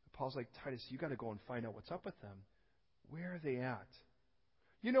 Paul's like, Titus, you got to go and find out what's up with them. Where are they at?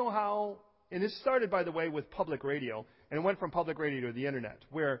 You know how, and this started, by the way, with public radio, and it went from public radio to the internet,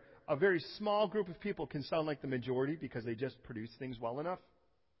 where a very small group of people can sound like the majority because they just produce things well enough.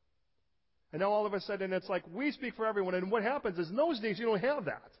 And now all of a sudden it's like, we speak for everyone, and what happens is in those days you don't have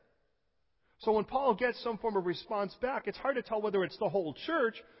that. So when Paul gets some form of response back, it's hard to tell whether it's the whole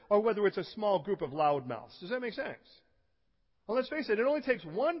church or whether it's a small group of loudmouths. Does that make sense? Well, let's face it, it only takes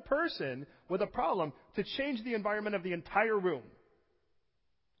one person with a problem to change the environment of the entire room.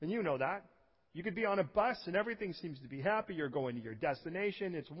 And you know that. You could be on a bus and everything seems to be happy. You're going to your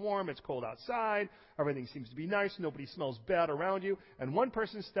destination. It's warm. It's cold outside. Everything seems to be nice. Nobody smells bad around you. And one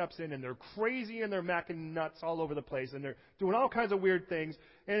person steps in and they're crazy and they're macking nuts all over the place. And they're doing all kinds of weird things.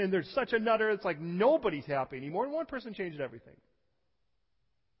 And there's such a nutter. It's like nobody's happy anymore. And one person changed everything.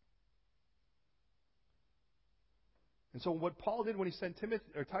 And so what Paul did when he sent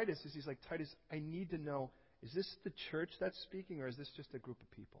Titus is he's like, Titus, I need to know, is this the church that's speaking or is this just a group of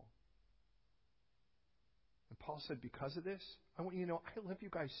people? And Paul said, because of this, I want you to know, I love you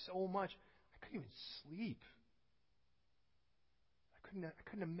guys so much, I couldn't even sleep. I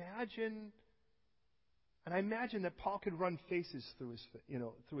couldn't imagine. And I imagine that Paul could run faces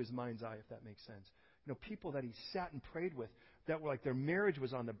through his mind's eye, if that makes sense. People that he sat and prayed with that were like their marriage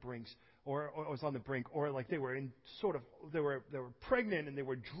was on the brink, or was on the brink, or like they were they were pregnant and they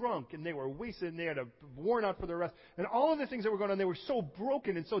were drunk and they were wasted and they had worn out for the rest. And all of the things that were going on, they were so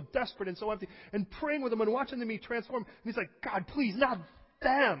broken and so desperate and so empty. And praying with them and watching them be transformed. And he's like, God, please, not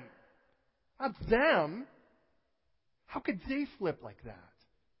them. Not them. How could they flip like that?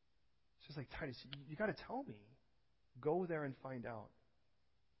 So he's like, Titus, you got to tell me. Go there and find out.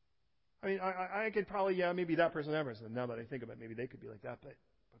 I mean, I could probably, maybe that person, now that I think about it, maybe they could be like that, but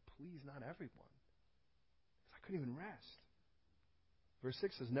please, not everyone. I couldn't even rest. Verse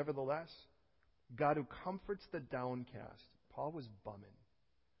 6 says, nevertheless, God who comforts the downcast, Paul was bumming,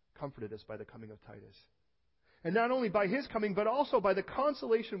 comforted us by the coming of Titus. And not only by his coming, but also by the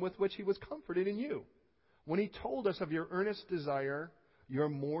consolation with which he was comforted in you. When he told us of your earnest desire, your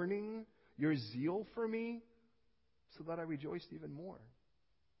mourning, your zeal for me, so that I rejoiced even more.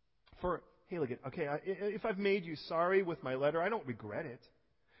 Hey, look, if I've made you sorry with my letter, I don't regret it,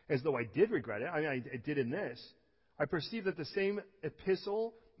 as though I did regret it. I mean, I did in this. I perceive that the same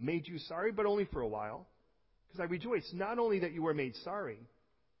epistle made you sorry, but only for a while, because I rejoice not only that you were made sorry,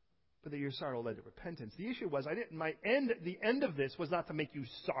 but that your sorrow led to repentance. The issue was, the end of this was not to make you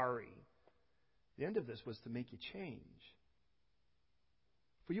sorry. The end of this was to make you change.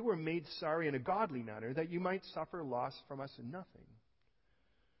 For you were made sorry in a godly manner, that you might suffer loss from us in nothing.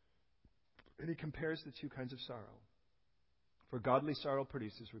 And he compares the two kinds of sorrow. For godly sorrow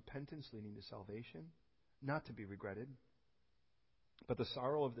produces repentance leading to salvation, not to be regretted. But the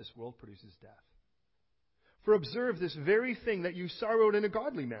sorrow of this world produces death. For observe this very thing, that you sorrowed in a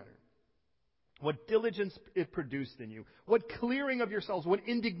godly manner. What diligence it produced in you. What clearing of yourselves. What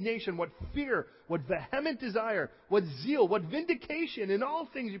indignation. What fear. What vehement desire. What zeal. What vindication. In all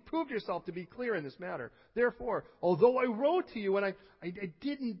things you proved yourself to be clear in this matter. Therefore, although I wrote to you, and I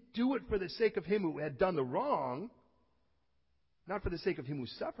didn't do it for the sake of him who had done the wrong, not for the sake of him who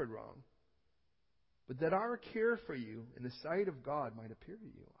suffered wrong, but that our care for you in the sight of God might appear to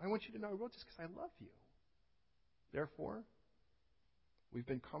you. I want you to know I wrote this because I love you. Therefore, we've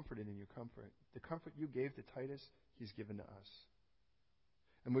been comforted in your comfort. The comfort you gave to Titus, he's given to us.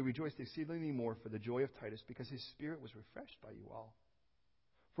 And we rejoiced exceedingly more for the joy of Titus, because his spirit was refreshed by you all.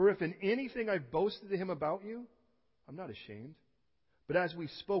 For if in anything I've boasted to him about you, I'm not ashamed. But as we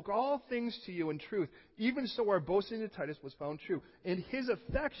spoke all things to you in truth, even so our boasting to Titus was found true. And his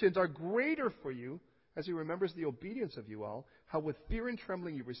affections are greater for you, as he remembers the obedience of you all, how with fear and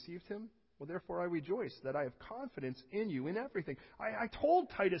trembling you received him. Well, therefore I rejoice that I have confidence in you in everything. I told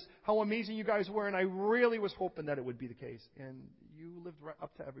Titus how amazing you guys were, and I really was hoping that it would be the case. And you lived right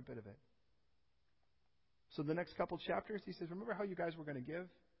up to every bit of it. So the next couple chapters, he says, remember how you guys were going to give?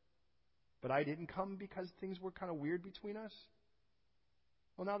 But I didn't come because things were kind of weird between us?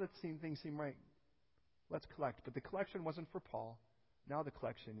 Well, now that things seem right, let's collect. But the collection wasn't for Paul. Now the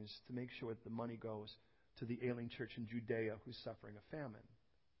collection is to make sure that the money goes to the ailing church in Judea who's suffering a famine.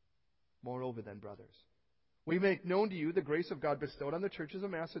 Moreover then, brothers, we make known to you the grace of God bestowed on the churches of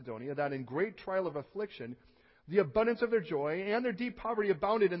Macedonia, that in great trial of affliction, the abundance of their joy and their deep poverty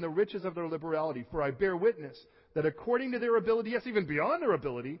abounded in the riches of their liberality. For I bear witness that according to their ability, yes, even beyond their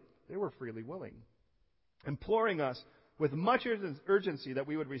ability, they were freely willing, imploring us with much urgency that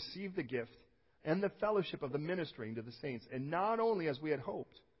we would receive the gift and the fellowship of the ministering to the saints, and not only as we had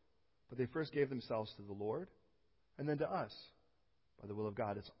hoped, but they first gave themselves to the Lord, and then to us, by the will of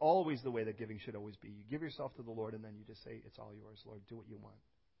God. It's always the way that giving should always be. You give yourself to the Lord, and then you just say, it's all yours, Lord, do what you want.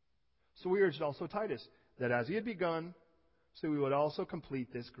 So we urged also Titus, that as he had begun, so we would also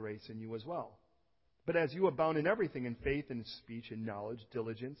complete this grace in you as well. But as you abound in everything, in faith, in speech, in knowledge,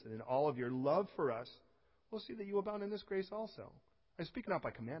 diligence, and in all of your love for us, we'll see that you abound in this grace also. I speak not by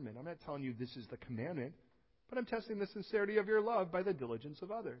commandment. I'm not telling you this is the commandment, but I'm testing the sincerity of your love by the diligence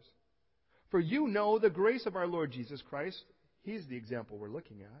of others. For you know the grace of our Lord Jesus Christ. He's the example we're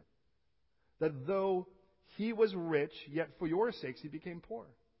looking at. That though he was rich, yet for your sakes he became poor,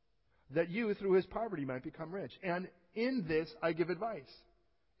 that you through his poverty might become rich. And in this I give advice.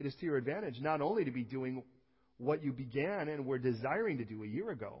 It is to your advantage not only to be doing what you began and were desiring to do a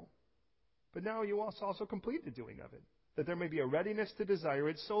year ago, but now you also complete the doing of it, that there may be a readiness to desire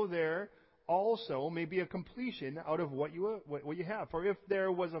it, so there also may be a completion out of what you have. For if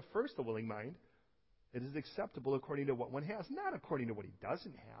there was a first a willing mind, it is acceptable according to what one has, not according to what he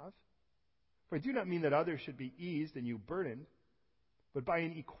doesn't have. For I do not mean that others should be eased and you burdened, but by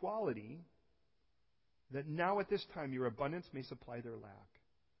an equality, that now at this time your abundance may supply their lack,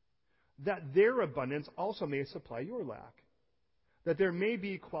 that their abundance also may supply your lack, that there may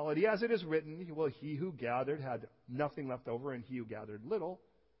be equality, as it is written, well, he who gathered had nothing left over, and he who gathered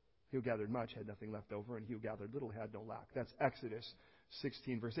much had nothing left over, and he who gathered little had no lack. That's Exodus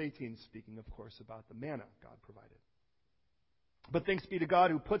 16, verse 18, speaking, of course, about the manna God provided. But thanks be to God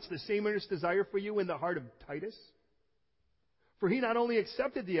who puts the same earnest desire for you in the heart of Titus. For he not only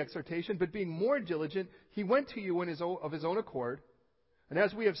accepted the exhortation, but being more diligent, he went to you of his own accord. And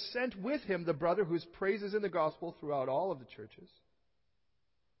as we have sent with him the brother whose praise is in the gospel throughout all of the churches.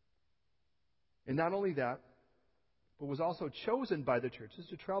 And not only that, but was also chosen by the churches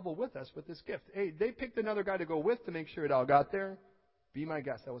to travel with us with this gift. Hey, they picked another guy to go with to make sure it all got there. Be my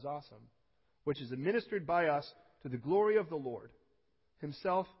guest. That was awesome. Which is administered by us to the glory of the Lord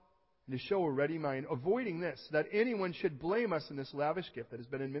himself, and to show a ready mind, avoiding this, that anyone should blame us in this lavish gift that has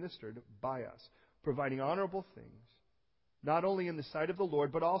been administered by us, providing honorable things, not only in the sight of the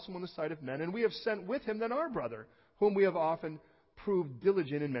Lord, but also in the sight of men. And we have sent with him then our brother, whom we have often proved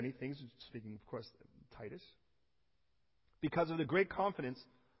diligent in many things, speaking, of course, Titus, because of the great confidence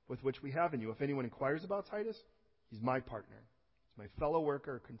with which we have in you. If anyone inquires about Titus, he's my partner. He's my fellow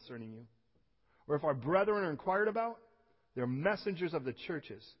worker concerning you. Or if our brethren are inquired about, they're messengers of the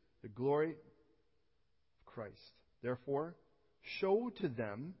churches, the glory of Christ. Therefore, show to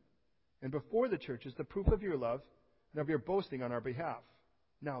them and before the churches the proof of your love and of your boasting on our behalf.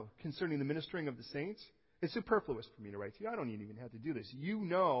 Now, concerning the ministering of the saints, it's superfluous for me to write to you. I don't even have to do this. You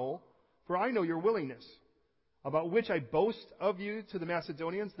know, for I know your willingness, about which I boast of you to the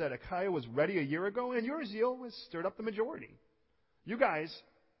Macedonians, that Achaia was ready a year ago, and your zeal was stirred up the majority. You guys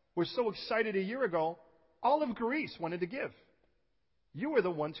were so excited a year ago, all of Greece wanted to give. You were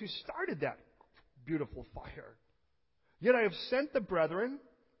the ones who started that beautiful fire. Yet I have sent the brethren,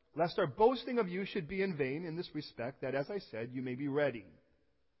 lest our boasting of you should be in vain in this respect, that, as I said, you may be ready.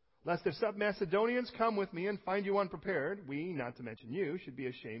 Lest if some Macedonians come with me and find you unprepared, we, not to mention you, should be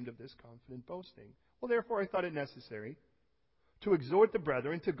ashamed of this confident boasting. Well, therefore, I thought it necessary to exhort the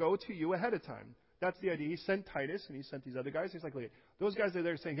brethren to go to you ahead of time. That's the idea. He sent Titus, and he sent these other guys. He's like, look, those guys are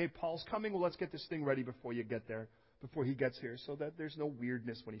there saying, hey, Paul's coming. Well, let's get this thing ready before you get there, before he gets here, so that there's no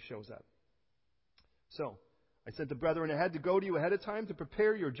weirdness when he shows up. So, I sent the brethren ahead to go to you ahead of time to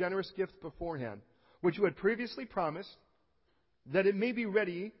prepare your generous gift beforehand, which you had previously promised, that it may be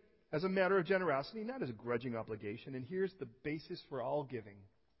ready as a matter of generosity, not as a grudging obligation. And here's the basis for all giving.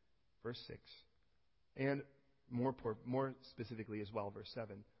 Verse 6. And more specifically as well, verse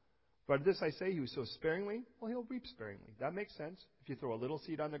 7. But this I say, he who sows sparingly, well, he'll reap sparingly. That makes sense. If you throw a little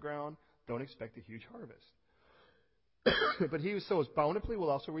seed on the ground, don't expect a huge harvest. But he who sows bountifully will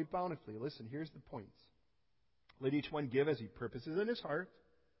also reap bountifully. Listen, here's the points. Let each one give as he purposes in his heart,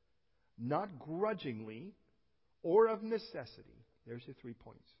 not grudgingly or of necessity. There's your 3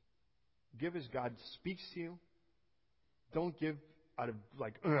 points. Give as God speaks to you. Don't give out of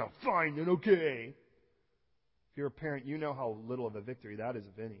like, oh, fine and okay. If you're a parent, you know how little of a victory that is,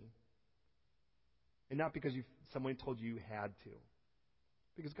 if any. And not because someone told you had to.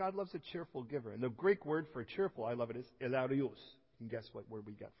 Because God loves a cheerful giver. And the Greek word for cheerful, I love it, is elarios. You can guess what word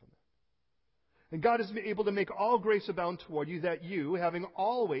we get from that. And God is able to make all grace abound toward you, that you, having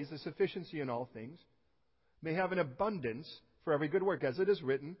always a sufficiency in all things, may have an abundance for every good work. As it is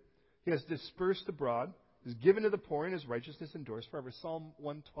written, He has dispersed abroad, is given to the poor, and His righteousness endures forever. Psalm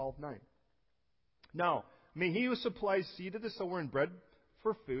 112:9. Now, may He who supplies seed to the sower and bread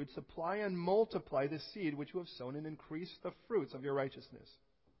for food supply and multiply the seed which you have sown and increase the fruits of your righteousness,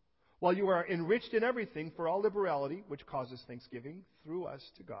 while you are enriched in everything for all liberality, which causes thanksgiving through us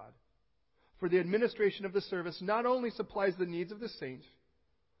to God. For the administration of the service not only supplies the needs of the saints,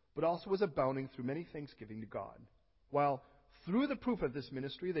 but also is abounding through many thanksgiving to God, while through the proof of this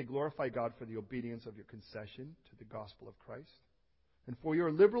ministry they glorify God for the obedience of your concession to the gospel of Christ, and for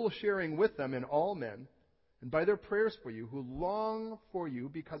your liberal sharing with them in all men, and by their prayers for you, who long for you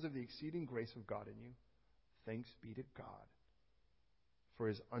because of the exceeding grace of God in you. Thanks be to God for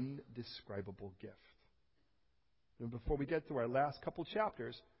His undescribable gift. And before we get to our last couple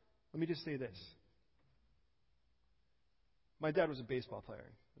chapters, let me just say this. My dad was a baseball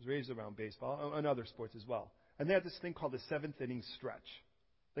player. I was raised around baseball and other sports as well. And they had this thing called the seventh inning stretch.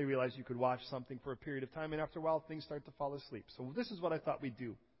 They realized you could watch something for a period of time, and after a while, things start to fall asleep. So this is what I thought we'd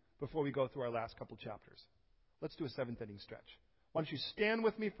do before we go through our last couple chapters. Let's do a seventh inning stretch. Why don't you stand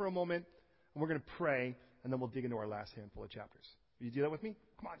with me for a moment, and we're going to pray, and then we'll dig into our last handful of chapters. Will you do that with me?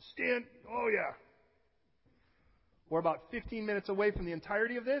 Come on, stand. Oh, yeah. We're about 15 minutes away from the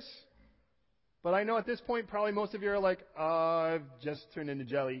entirety of this. But I know at this point, probably most of you are like, I've just turned into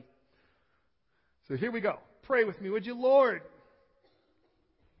jelly. So here we go. Pray with me, would you, Lord?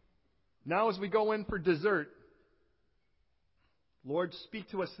 Now as we go in for dessert, Lord,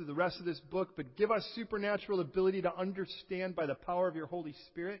 speak to us through the rest of this book, but give us supernatural ability to understand by the power of your Holy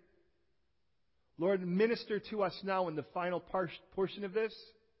Spirit. Lord, minister to us now in the final portion of this.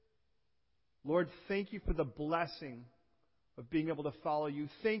 Lord, thank you for the blessing of being able to follow you.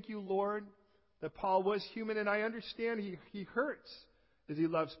 Thank you, Lord, that Paul was human, and I understand he hurts as he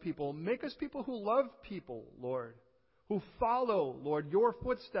loves people. Make us people who love people, Lord, who follow, Lord, your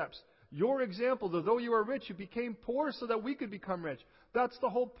footsteps. Your example, that though you are rich, you became poor so that we could become rich. That's the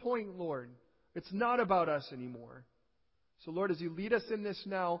whole point, Lord. It's not about us anymore. So, Lord, as you lead us in this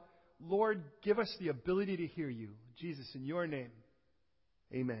now, Lord, give us the ability to hear you. Jesus, in your name,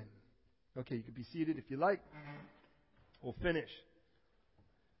 amen. Okay, you can be seated if you like. We'll finish.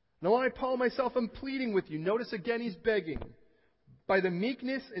 Now I, Paul, myself, am pleading with you. Notice again he's begging. By the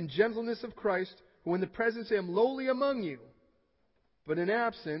meekness and gentleness of Christ, who in the presence am lowly among you, but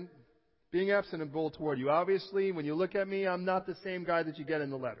being absent and bold toward you. Obviously, when you look at me, I'm not the same guy that you get in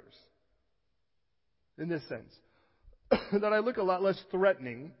the letters. In this sense. That I look a lot less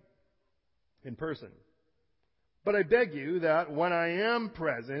threatening in person. But I beg you that when I am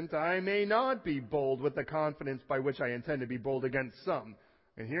present, I may not be bold with the confidence by which I intend to be bold against some.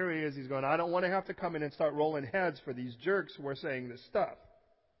 And here he is, he's going, I don't want to have to come in and start rolling heads for these jerks who are saying this stuff.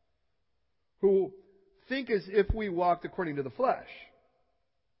 who think as if we walked according to the flesh.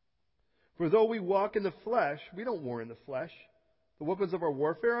 For though we walk in the flesh, we don't war in the flesh. The weapons of our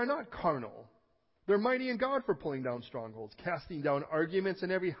warfare are not carnal. They're mighty in God for pulling down strongholds, casting down arguments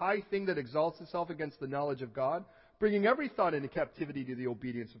and every high thing that exalts itself against the knowledge of God, bringing every thought into captivity to the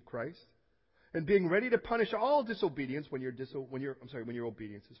obedience of Christ, and being ready to punish all disobedience when your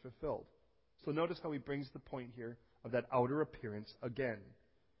obedience is fulfilled. So notice how he brings the point here of that outer appearance again.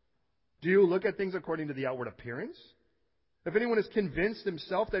 Do you look at things according to the outward appearance? If anyone is convinced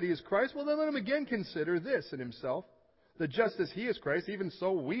himself that he is Christ, well, then let him again consider this in himself, that just as he is Christ, even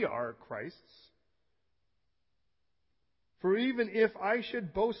so we are Christ's. For even if I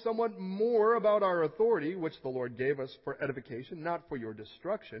should boast somewhat more about our authority, which the Lord gave us for edification, not for your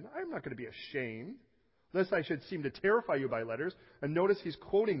destruction, I am not going to be ashamed, lest I should seem to terrify you by letters. And notice he's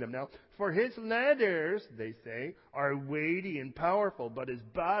quoting them now. For his letters, they say, are weighty and powerful, but his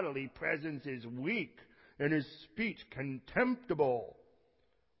bodily presence is weak, and his speech contemptible.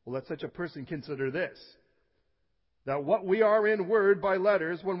 Well, let such a person consider this, that what we are in word by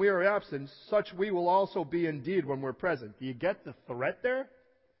letters when we are absent, such we will also be in deed when we're present. Do you get the threat there?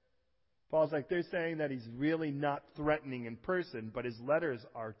 Paul's like, they're saying that he's really not threatening in person, but his letters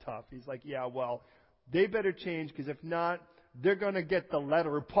are tough. He's like, yeah, well, they better change, because if not, they're going to get the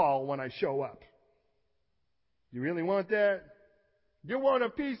letter of Paul when I show up. You really want that? You want a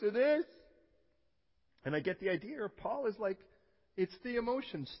piece of this? And I get the idea. Paul is like, it's the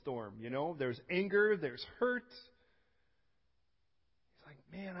emotion storm, you know. There's anger, there's hurt. He's like,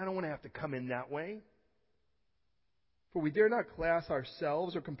 man, I don't want to have to come in that way. For we dare not class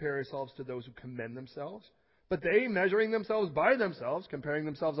ourselves or compare ourselves to those who commend themselves. But they, measuring themselves by themselves, comparing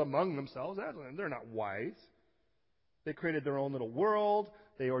themselves among themselves, they're not wise. They created their own little world.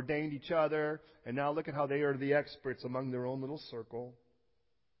 They ordained each other. And now look at how they are the experts among their own little circle.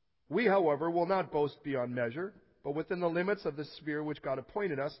 We, however, will not boast beyond measure, but within the limits of the sphere which God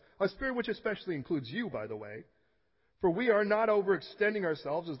appointed us, a sphere which especially includes you, by the way. For we are not overextending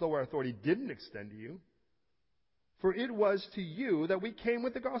ourselves as though our authority didn't extend to you. For it was to you that we came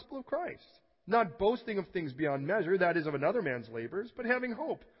with the gospel of Christ, not boasting of things beyond measure, that is, of another man's labors, but having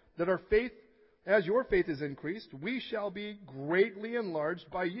hope that our faith, as your faith is increased, we shall be greatly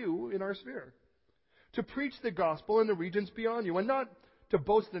enlarged by you in our sphere, to preach the gospel in the regions beyond you, and not to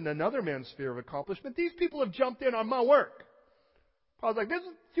boast in another man's sphere of accomplishment. These people have jumped in on my work. Paul's like,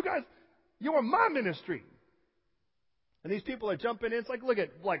 you guys, you are my ministry. And these people are jumping in. It's like, look at,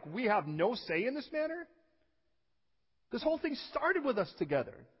 like, we have no say in this matter. This whole thing started with us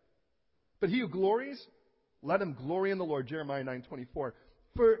together. But he who glories, let him glory in the Lord. Jeremiah 9:24.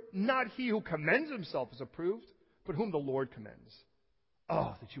 For not he who commends himself is approved, but whom the Lord commends.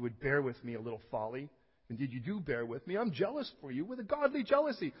 Oh, that you would bear with me a little folly. Indeed, you do bear with me. I'm jealous for you with a godly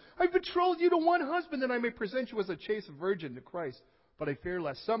jealousy. I've betrothed you to one husband, that I may present you as a chaste virgin to Christ. But I fear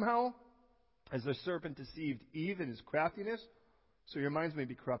lest somehow, as the serpent deceived Eve in his craftiness, so your minds may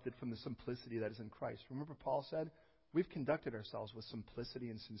be corrupted from the simplicity that is in Christ. Remember Paul said, we've conducted ourselves with simplicity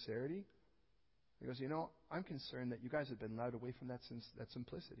and sincerity. He goes, I'm concerned that you guys have been led away from that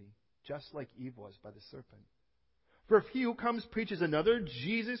simplicity, just like Eve was by the serpent. For if he who comes preaches another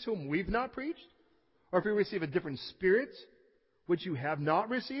Jesus whom we've not preached, or if we receive a different spirit which you have not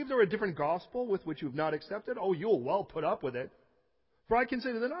received, or a different gospel with which you have not accepted, oh, you'll well put up with it. For I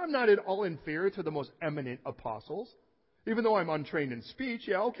consider that I'm not at all inferior to the most eminent apostles, even though I'm untrained in speech.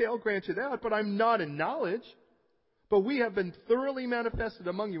 Yeah, okay, I'll grant you that, but I'm not in knowledge. But we have been thoroughly manifested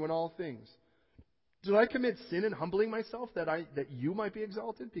among you in all things. Did I commit sin in humbling myself that you might be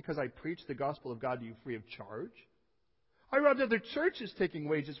exalted, because I preached the gospel of God to you free of charge? I robbed other churches, taking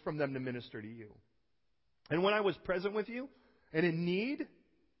wages from them to minister to you. And when I was present with you and in need,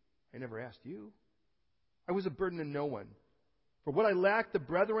 I never asked you. I was a burden to no one. For what I lacked, the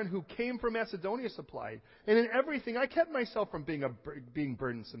brethren who came from Macedonia supplied. And in everything I kept myself from being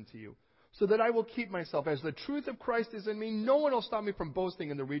burdensome to you, so that I will keep myself. As the truth of Christ is in me, no one will stop me from boasting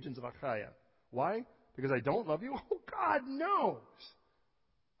in the regions of Achaia. Why? Because I don't love you? Oh, God knows.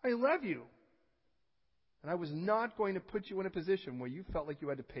 I love you. And I was not going to put you in a position where you felt like you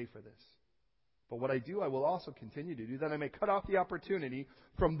had to pay for this. But what I do, I will also continue to do, that I may cut off the opportunity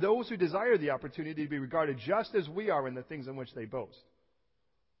from those who desire the opportunity to be regarded just as we are in the things in which they boast.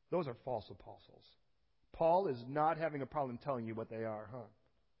 Those are false apostles. Paul is not having a problem telling you what they are,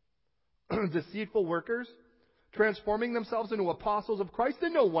 Deceitful workers, transforming themselves into apostles of Christ,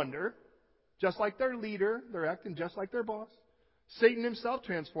 and no wonder. Just like their leader, they're acting just like their boss. Satan himself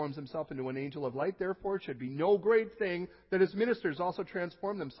transforms himself into an angel of light. Therefore, it should be no great thing that his ministers also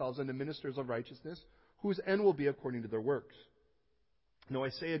transform themselves into ministers of righteousness, whose end will be according to their works. No, I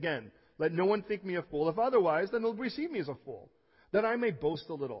say again, Let no one think me a fool. If otherwise, then they'll receive me as a fool, that I may boast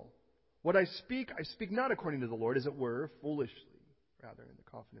a little. What I speak not according to the Lord, as it were, foolishly, rather in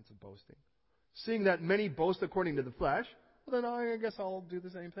the confidence of boasting. Seeing that many boast according to the flesh, well, then I guess I'll do the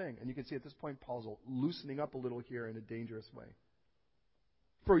same thing. And you can see at this point, Paul's loosening up a little here in a dangerous way.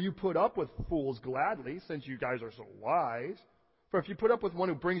 For you put up with fools gladly, since you guys are so wise. For if you put up with one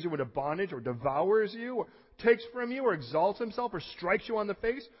who brings you into bondage, or devours you, or takes from you, or exalts himself, or strikes you on the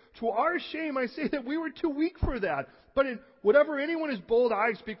face, to our shame I say that we were too weak for that. But in whatever anyone is bold,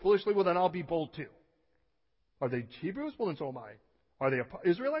 I speak foolishly, well then I'll be bold too. Are they Hebrews? Well then so am I. Are they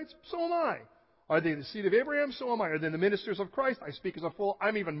Israelites? So am I. Are they the seed of Abraham? So am I. Are they the ministers of Christ? I speak as a fool.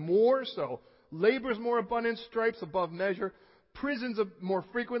 I'm even more so. Labors more abundant, stripes above measure, prisons more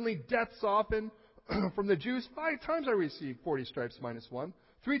frequently, deaths often. From the Jews, 5 times I received 40 stripes minus 1.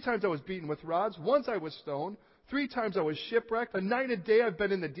 3 times I was beaten with rods. Once I was stoned. 3 times I was shipwrecked. A night and a day I've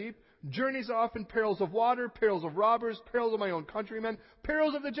been in the deep. Journeys often, perils of water, perils of robbers, perils of my own countrymen,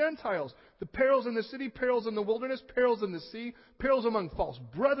 perils of the Gentiles. The perils in the city, perils in the wilderness, perils in the sea, perils among false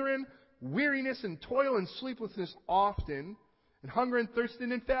brethren, weariness and toil and sleeplessness often, and hunger and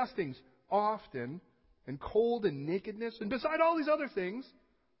thirsting and fastings often, and cold and nakedness, and beside all these other things,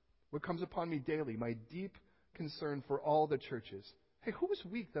 what comes upon me daily, my deep concern for all the churches. Hey, who is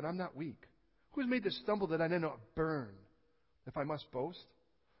weak that I'm not weak? Who has made to stumble that I do not burn? If I must boast,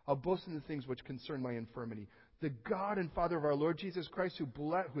 I'll boast in the things which concern my infirmity. The God and Father of our Lord Jesus Christ,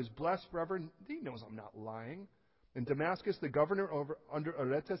 who is blessed forever, He knows I'm not lying. In Damascus, the governor under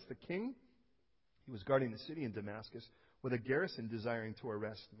Aretas the king, he was guarding the city in Damascus with a garrison desiring to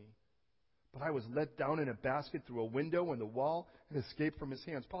arrest me. But I was let down in a basket through a window in the wall and escaped from his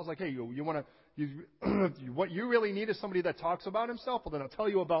hands. Paul's like, hey, what you really need is somebody that talks about himself? Well, then I'll tell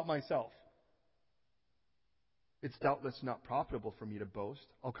you about myself. It's doubtless not profitable for me to boast.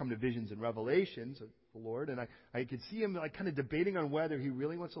 I'll come to visions and revelations of the Lord, and I could see him like kind of debating on whether he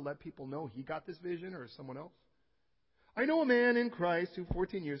really wants to let people know he got this vision or someone else. I know a man in Christ who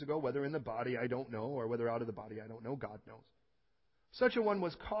 14 years ago, whether in the body I don't know, or whether out of the body I don't know, God knows. Such a one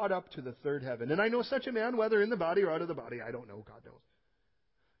was caught up to the third heaven. And I know such a man, whether in the body or out of the body, I don't know, God knows.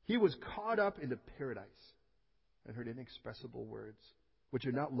 He was caught up into paradise and heard inexpressible words, which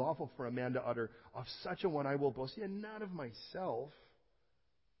are not lawful for a man to utter. Of such a one I will boast, yet not of myself.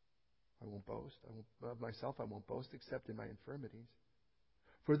 I won't boast. Of myself I won't boast, except in my infirmities.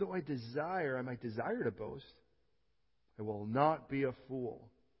 For though I might desire to boast, I will not be a fool,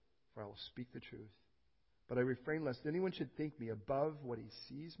 for I will speak the truth. But I refrain lest anyone should think me above what he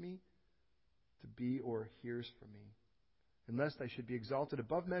sees me to be or hears from me, and lest I should be exalted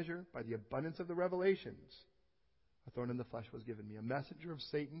above measure by the abundance of the revelations. A thorn in the flesh was given me, a messenger of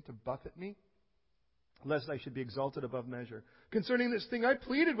Satan to buffet me, lest I should be exalted above measure. Concerning this thing, I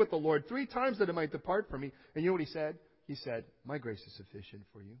pleaded with the Lord 3 times that it might depart from me. And you know what he said? He said, my grace is sufficient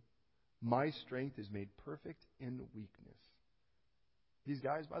for you. My strength is made perfect in weakness. These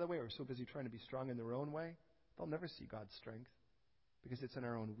guys, by the way, are so busy trying to be strong in their own way, they'll never see God's strength, because it's in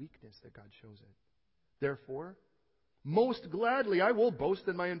our own weakness that God shows it. Therefore, most gladly I will boast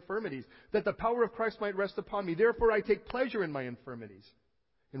in my infirmities, that the power of Christ might rest upon me. Therefore I take pleasure in my infirmities,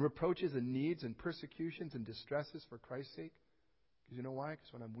 in reproaches and needs and persecutions and distresses for Christ's sake. Because you know why?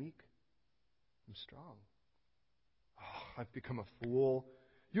 Because when I'm weak, I'm strong. Oh, I've become a fool.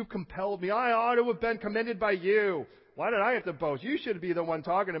 You've compelled me. I ought to have been commended by you. Why did I have to boast? You should be the one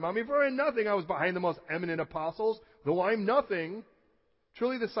talking about me. For in nothing I was behind the most eminent apostles, though I'm nothing.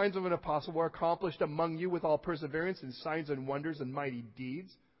 Truly the signs of an apostle were accomplished among you with all perseverance and signs and wonders and mighty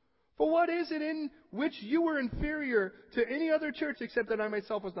deeds. For what is it in which you were inferior to any other church, except that I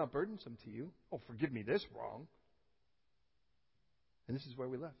myself was not burdensome to you? Oh, forgive me this wrong. And this is where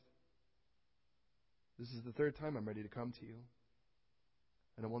we left. This is the 3rd time I'm ready to come to you.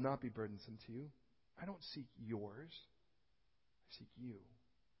 And I will not be burdensome to you. I don't seek yours. I seek you.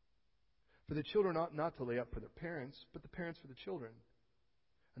 For the children ought not to lay up for their parents, but the parents for the children.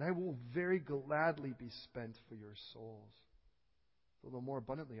 And I will very gladly be spent for your souls. For the more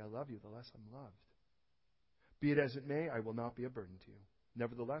abundantly I love you, the less I'm loved. Be it as it may, I will not be a burden to you.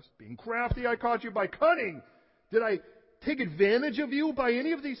 Nevertheless, being crafty, I caught you by cunning. Did I take advantage of you by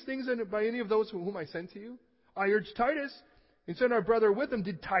any of these things and by any of those whom I sent to you? I urged Titus and sent our brother with him.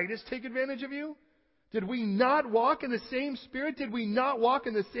 Did Titus take advantage of you? Did we not walk in the same spirit? Did we not walk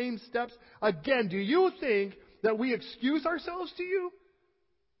in the same steps? Again, do you think that we excuse ourselves to you?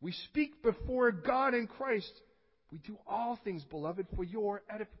 We speak before God and Christ. We do all things, beloved, for your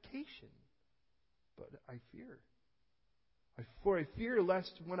edification. But I fear. For I fear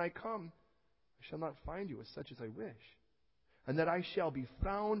lest when I come, I shall not find you as such as I wish, and that I shall be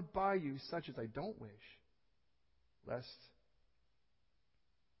found by you such as I don't wish, lest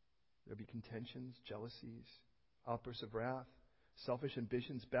there be contentions, jealousies, outbursts of wrath, selfish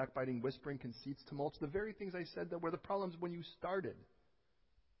ambitions, backbiting, whispering, conceits, tumults, the very things I said that were the problems when you started.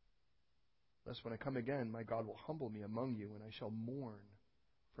 Lest when I come again, my God will humble me among you, and I shall mourn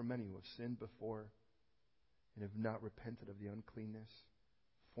for many who have sinned before and have not repented of the uncleanness,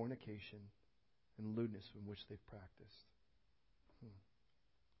 fornication, and lewdness in which they've practiced.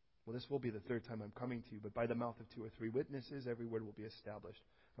 Well, this will be the third time I'm coming to you, but by the mouth of 2 or 3 witnesses, every word will be established.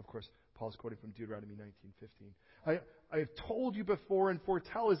 Of course, Paul's quoting from Deuteronomy 19:15. I have told you before and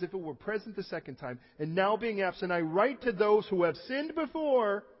foretell as if it were present the second time, and now being absent, I write to those who have sinned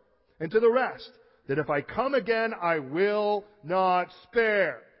before and to the rest, that if I come again, I will not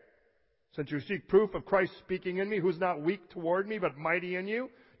spare. Since you seek proof of Christ speaking in me, who's not weak toward me, but mighty in you.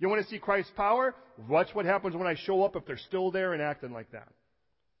 You want to see Christ's power? Watch what happens when I show up if they're still there and acting like that.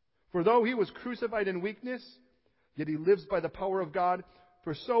 For though he was crucified in weakness, yet he lives by the power of God.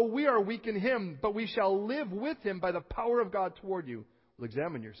 For so we are weak in him, but we shall live with him by the power of God toward you. Well,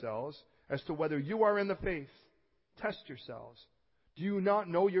 examine yourselves as to whether you are in the faith. Test yourselves. Do you not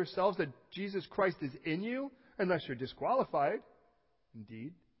know yourselves that Jesus Christ is in you, unless you're disqualified?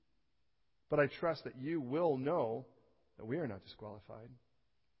 Indeed. But I trust that you will know that we are not disqualified.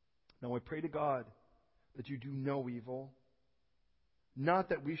 Now I pray to God that you do no evil, not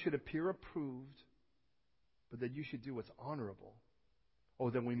that we should appear approved, but that you should do what's honorable. Oh,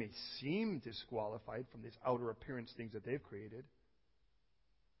 that we may seem disqualified from these outer appearance things that they've created.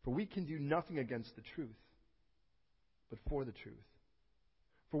 For we can do nothing against the truth, but for the truth.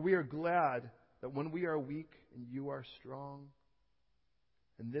 For we are glad that when we are weak and you are strong,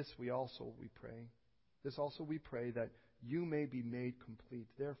 and this we pray. This also we pray, that you may be made complete.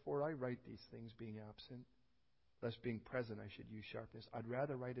 Therefore I write these things being absent, lest being present I should use sharpness. I'd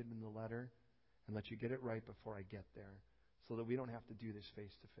rather write it in the letter and let you get it right before I get there, so that we don't have to do this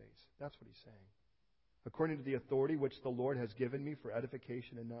face to face. That's what he's saying. According to the authority which the Lord has given me for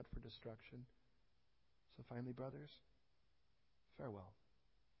edification and not for destruction. So finally, brothers, farewell.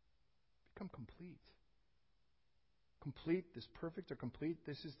 Become complete. Complete, this perfect or complete,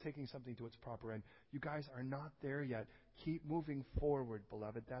 this is taking something to its proper end. You guys are not there yet. Keep moving forward,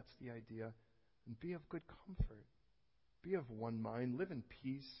 beloved. That's the idea. And be of good comfort. Be of one mind. Live in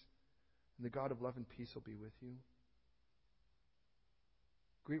peace. And the God of love and peace will be with you.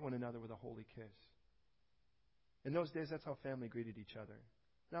 Greet one another with a holy kiss. In those days, that's how family greeted each other.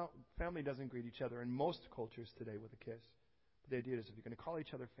 Now, family doesn't greet each other in most cultures today with a kiss. But the idea is, if you're going to call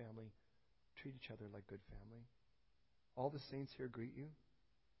each other family, treat each other like good family. All the saints here greet you.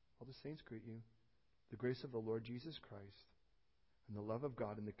 All the saints greet you. The grace of the Lord Jesus Christ and the love of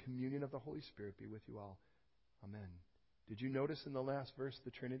God and the communion of the Holy Spirit be with you all. Amen. Did you notice in the last verse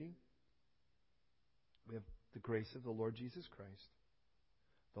the Trinity? We have the grace of the Lord Jesus Christ,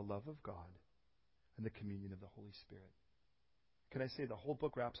 the love of God, and the communion of the Holy Spirit. Can I say the whole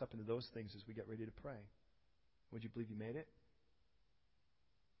book wraps up into those things as we get ready to pray? Would you believe you made it?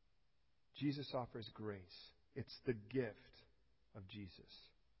 Jesus offers grace. It's the gift of Jesus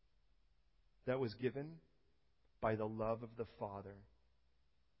that was given by the love of the Father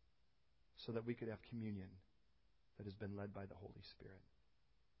so that we could have communion that has been led by the Holy Spirit.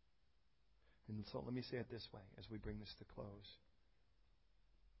 And so let me say it this way as we bring this to close.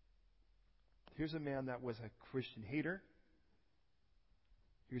 Here's a man that was a Christian hater.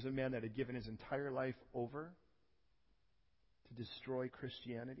 Here's a man that had given his entire life over to destroy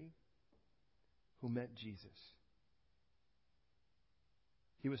Christianity, who met Jesus.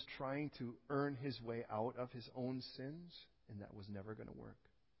 He was trying to earn his way out of his own sins, and that was never going to work.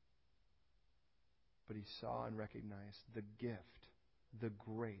 But he saw and recognized the gift, the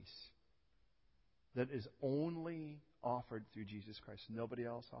grace that is only offered through Jesus Christ. Nobody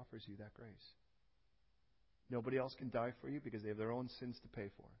else offers you that grace. Nobody else can die for you because they have their own sins to pay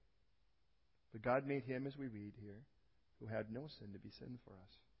for. But God made him, as we read here, who had no sin to be sin for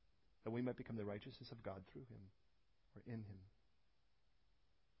us, that we might become the righteousness of God through him, or in him.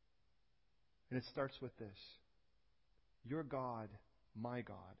 And it starts with this. Your God, my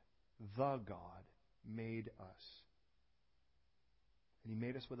God, the God, made us. And he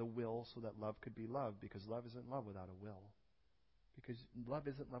made us with a will so that love could be love, because love isn't love without a will. Because love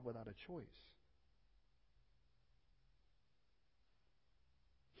isn't love without a choice.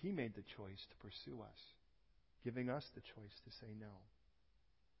 He made the choice to pursue us, giving us the choice to say no.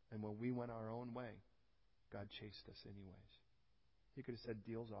 And when we went our own way, God chased us anyways. He could have said,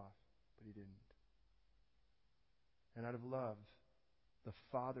 deal's off, but he didn't. And out of love, the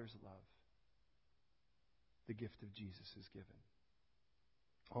Father's love, the gift of Jesus is given.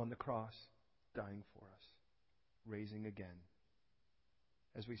 On the cross, dying for us, raising again.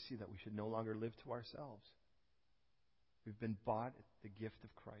 As we see that we should no longer live to ourselves. We've been bought at the gift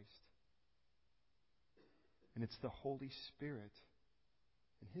of Christ. And it's the Holy Spirit,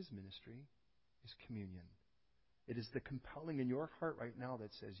 and His ministry is communion. It is the compelling in your heart right now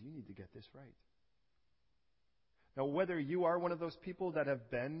that says you need to get this right. Now, whether you are one of those people that have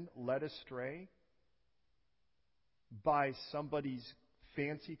been led astray by somebody's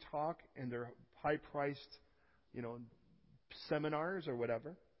fancy talk and their high-priced, seminars or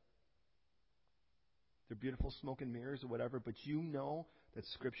whatever, their beautiful smoke and mirrors or whatever, but you know that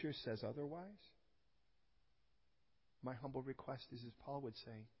Scripture says otherwise, my humble request is, as Paul would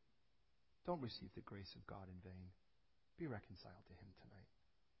say, don't receive the grace of God in vain. Be reconciled to Him tonight.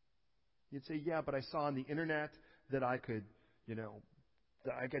 You'd say, yeah, but I saw on the internet that I could,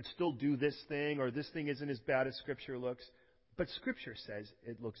 that I could still do this thing, or this thing isn't as bad as Scripture looks. But Scripture says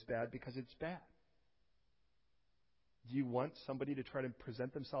it looks bad because it's bad. Do you want somebody to try to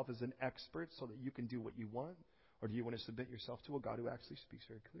present themselves as an expert so that you can do what you want? Or do you want to submit yourself to a God who actually speaks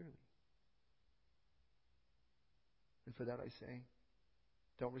very clearly? And for that I say,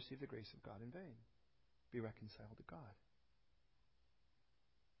 don't receive the grace of God in vain. Be reconciled to God.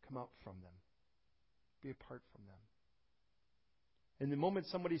 Come out from them. Be apart from them. And the moment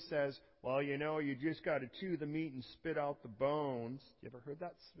somebody says, well, you just got to chew the meat and spit out the bones. You ever heard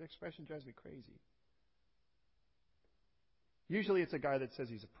that expression? It drives me crazy. Usually it's a guy that says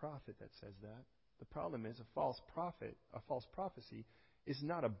he's a prophet that says that. The problem is a false prophecy is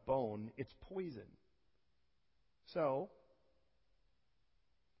not a bone, it's poison. So,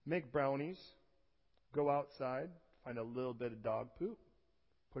 make brownies, go outside, find a little bit of dog poop,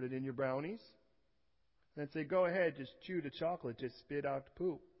 put it in your brownies, and then say, go ahead, just chew the chocolate, just spit out the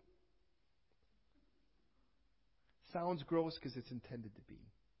poop. Sounds gross because it's intended to be.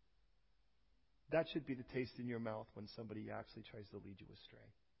 That should be the taste in your mouth when somebody actually tries to lead you astray.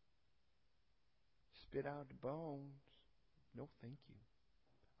 Spit out the bones. No, thank you.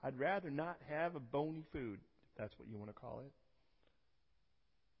 I'd rather not have a bony food, if that's what you want to call it.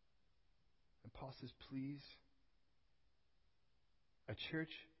 And Paul says, please, a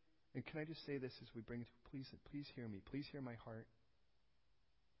church, and can I just say this as we bring it to, please hear me. Please hear my heart.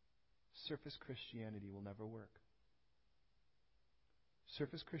 Surface Christianity will never work.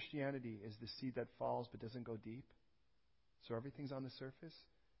 Surface Christianity is the seed that falls but doesn't go deep. So everything's on the surface.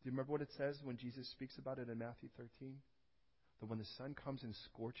 Do you remember what it says when Jesus speaks about it in Matthew 13? That when the sun comes and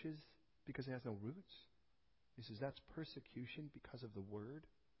scorches because it has no roots, he says that's persecution because of the Word.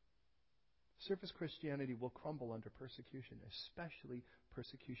 Surface Christianity will crumble under persecution, especially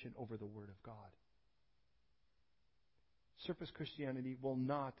persecution over the Word of God. Surface Christianity will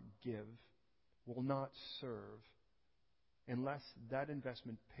not give, will not serve, unless that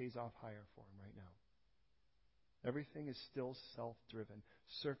investment pays off higher for him right now. Everything is still self-driven.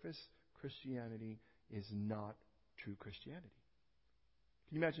 Surface Christianity is not true Christianity.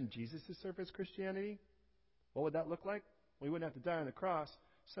 Can you imagine Jesus' surface Christianity? What would that look like? Well, he wouldn't have to die on the cross.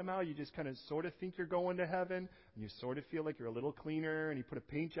 Somehow you just kind of sort of think you're going to heaven, and you sort of feel like you're a little cleaner, and he put a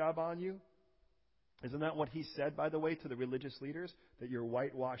paint job on you. Isn't that what he said, by the way, to the religious leaders? That you're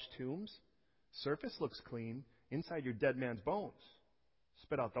whitewashed tombs? Surface looks clean. Inside your dead man's bones.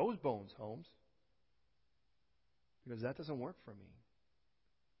 Spit out those bones, Holmes. Because that doesn't work for me.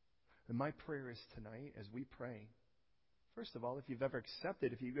 And my prayer is tonight, as we pray, first of all, if you've ever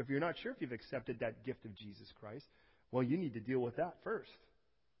accepted, if you're not sure if you've accepted that gift of Jesus Christ, well, you need to deal with that first.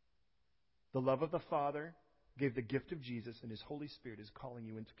 The love of the Father gave the gift of Jesus, and His Holy Spirit is calling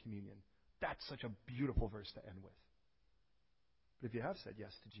you into communion. That's such a beautiful verse to end with. But if you have said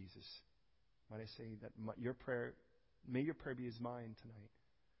yes to Jesus, might I say that your prayer, may your prayer be as mine tonight.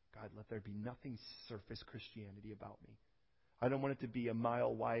 God, let there be nothing surface Christianity about me. I don't want it to be a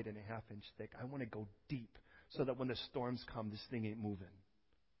mile wide and a half-inch thick. I want to go deep so that when the storms come, this thing ain't moving.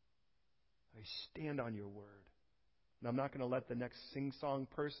 I stand on your word. And I'm not going to let the next sing-song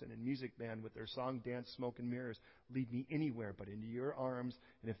person and music band with their song, dance, smoke, and mirrors lead me anywhere but into your arms.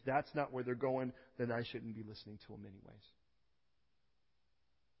 And if that's not where they're going, then I shouldn't be listening to them anyways.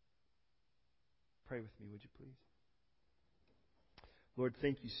 Pray with me, would you please? Lord,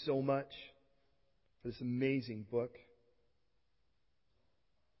 thank you so much for this amazing book.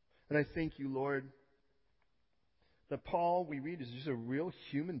 And I thank you, Lord, that Paul, we read, is just a real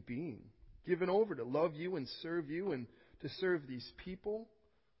human being, given over to love you and to serve these people.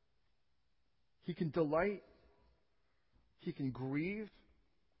 He can delight. He can grieve.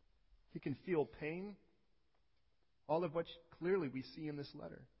 He can feel pain. All of which clearly we see in this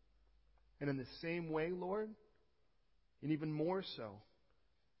letter. And in the same way, Lord, and even more so,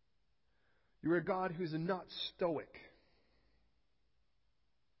 you're a God who's not stoic.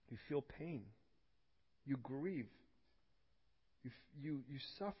 You feel pain. You grieve. You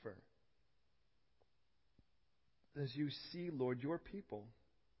suffer. As you see, Lord, your people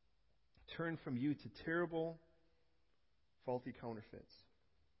turn from you to terrible, faulty counterfeits.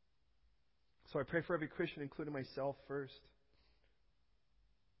 So I pray for every Christian, including myself first,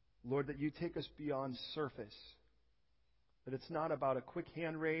 Lord, that you take us beyond surface. That it's not about a quick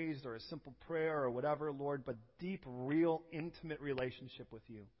hand raised or a simple prayer or whatever, Lord, but deep, real, intimate relationship with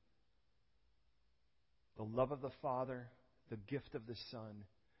you. The love of the Father, the gift of the Son,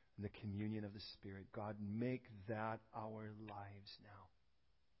 and the communion of the Spirit. God, make that our lives now.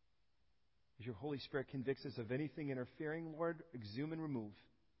 As your Holy Spirit convicts us of anything interfering, Lord, exhume and remove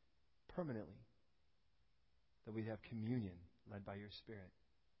permanently. That we have communion led by your Spirit.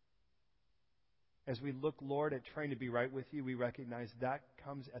 As we look, Lord, at trying to be right with you, we recognize that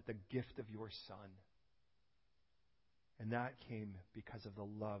comes at the gift of your Son. And that came because of the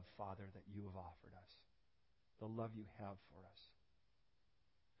love, Father, that you have offered us. The love you have for us.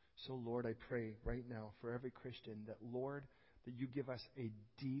 So, Lord, I pray right now for every Christian that, Lord, that you give us a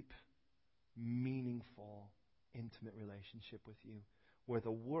deep, meaningful, intimate relationship with you, where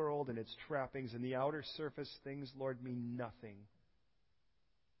the world and its trappings and the outer surface things, Lord, mean nothing.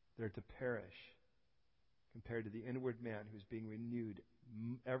 They're to perish compared to the inward man who's being renewed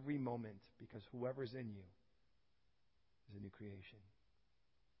every moment, because whoever's in you is a new creation.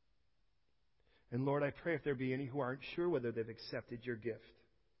 And Lord, I pray if there be any who aren't sure whether they've accepted your gift,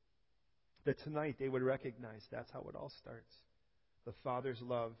 that tonight they would recognize that's how it all starts. The Father's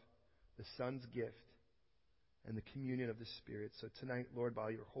love, the Son's gift, and the communion of the Spirit. So tonight, Lord, while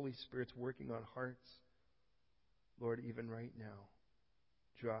your Holy Spirit's working on hearts, Lord, even right now,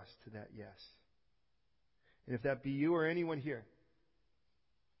 draw us to that yes. And if that be you or anyone here,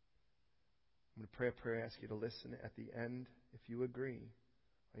 I'm going to pray a prayer. I ask you to listen at the end. If you agree,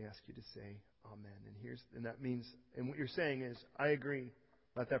 I ask you to say amen. And that means, and what you're saying is, I agree.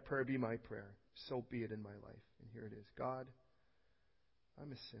 Let that prayer be my prayer. So be it in my life. And here it is. God,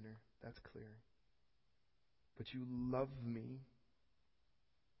 I'm a sinner. That's clear. But you love me.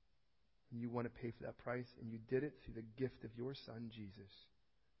 And you want to pay for that price. And you did it through the gift of your Son, Jesus,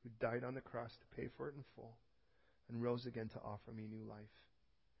 who died on the cross to pay for it in full and rose again to offer me new life.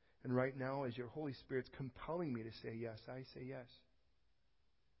 And right now, as your Holy Spirit's compelling me to say yes, I say yes.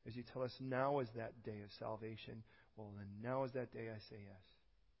 As you tell us now is that day of salvation, well then now is that day I say yes.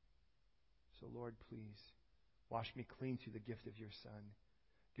 So Lord, please, wash me clean through the gift of your Son.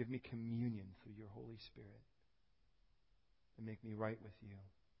 Give me communion through your Holy Spirit. And make me right with you.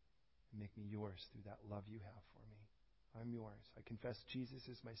 And make me yours through that love you have for me. I'm yours. I confess Jesus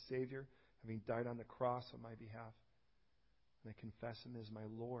is my Savior, having died on the cross on my behalf. And I confess Him as my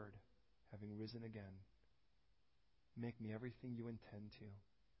Lord, having risen again. Make me everything you intend to.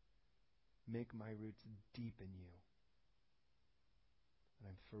 Make my roots deep in you.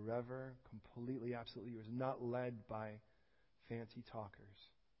 And I'm forever, completely, absolutely yours. Not led by fancy talkers,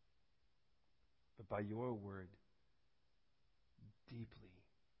 but by your word. Deeply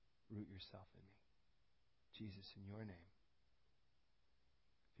root yourself in me. Jesus, in your name.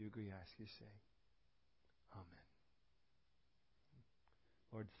 If you agree, I ask you to say, amen.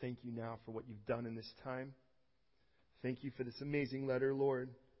 Lord, thank you now for what you've done in this time. Thank you for this amazing letter, Lord.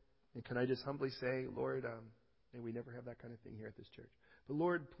 And can I just humbly say, Lord, may we never have that kind of thing here at this church. But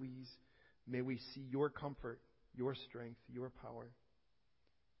Lord, please, may we see your comfort, your strength, your power.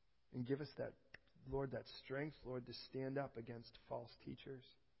 And give us that, Lord, that strength, Lord, to stand up against false teachers.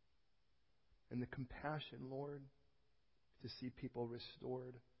 And the compassion, Lord, to see people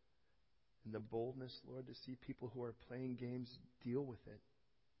restored. And the boldness, Lord, to see people who are playing games deal with it.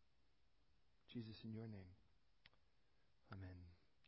 Jesus, in your name. Amen.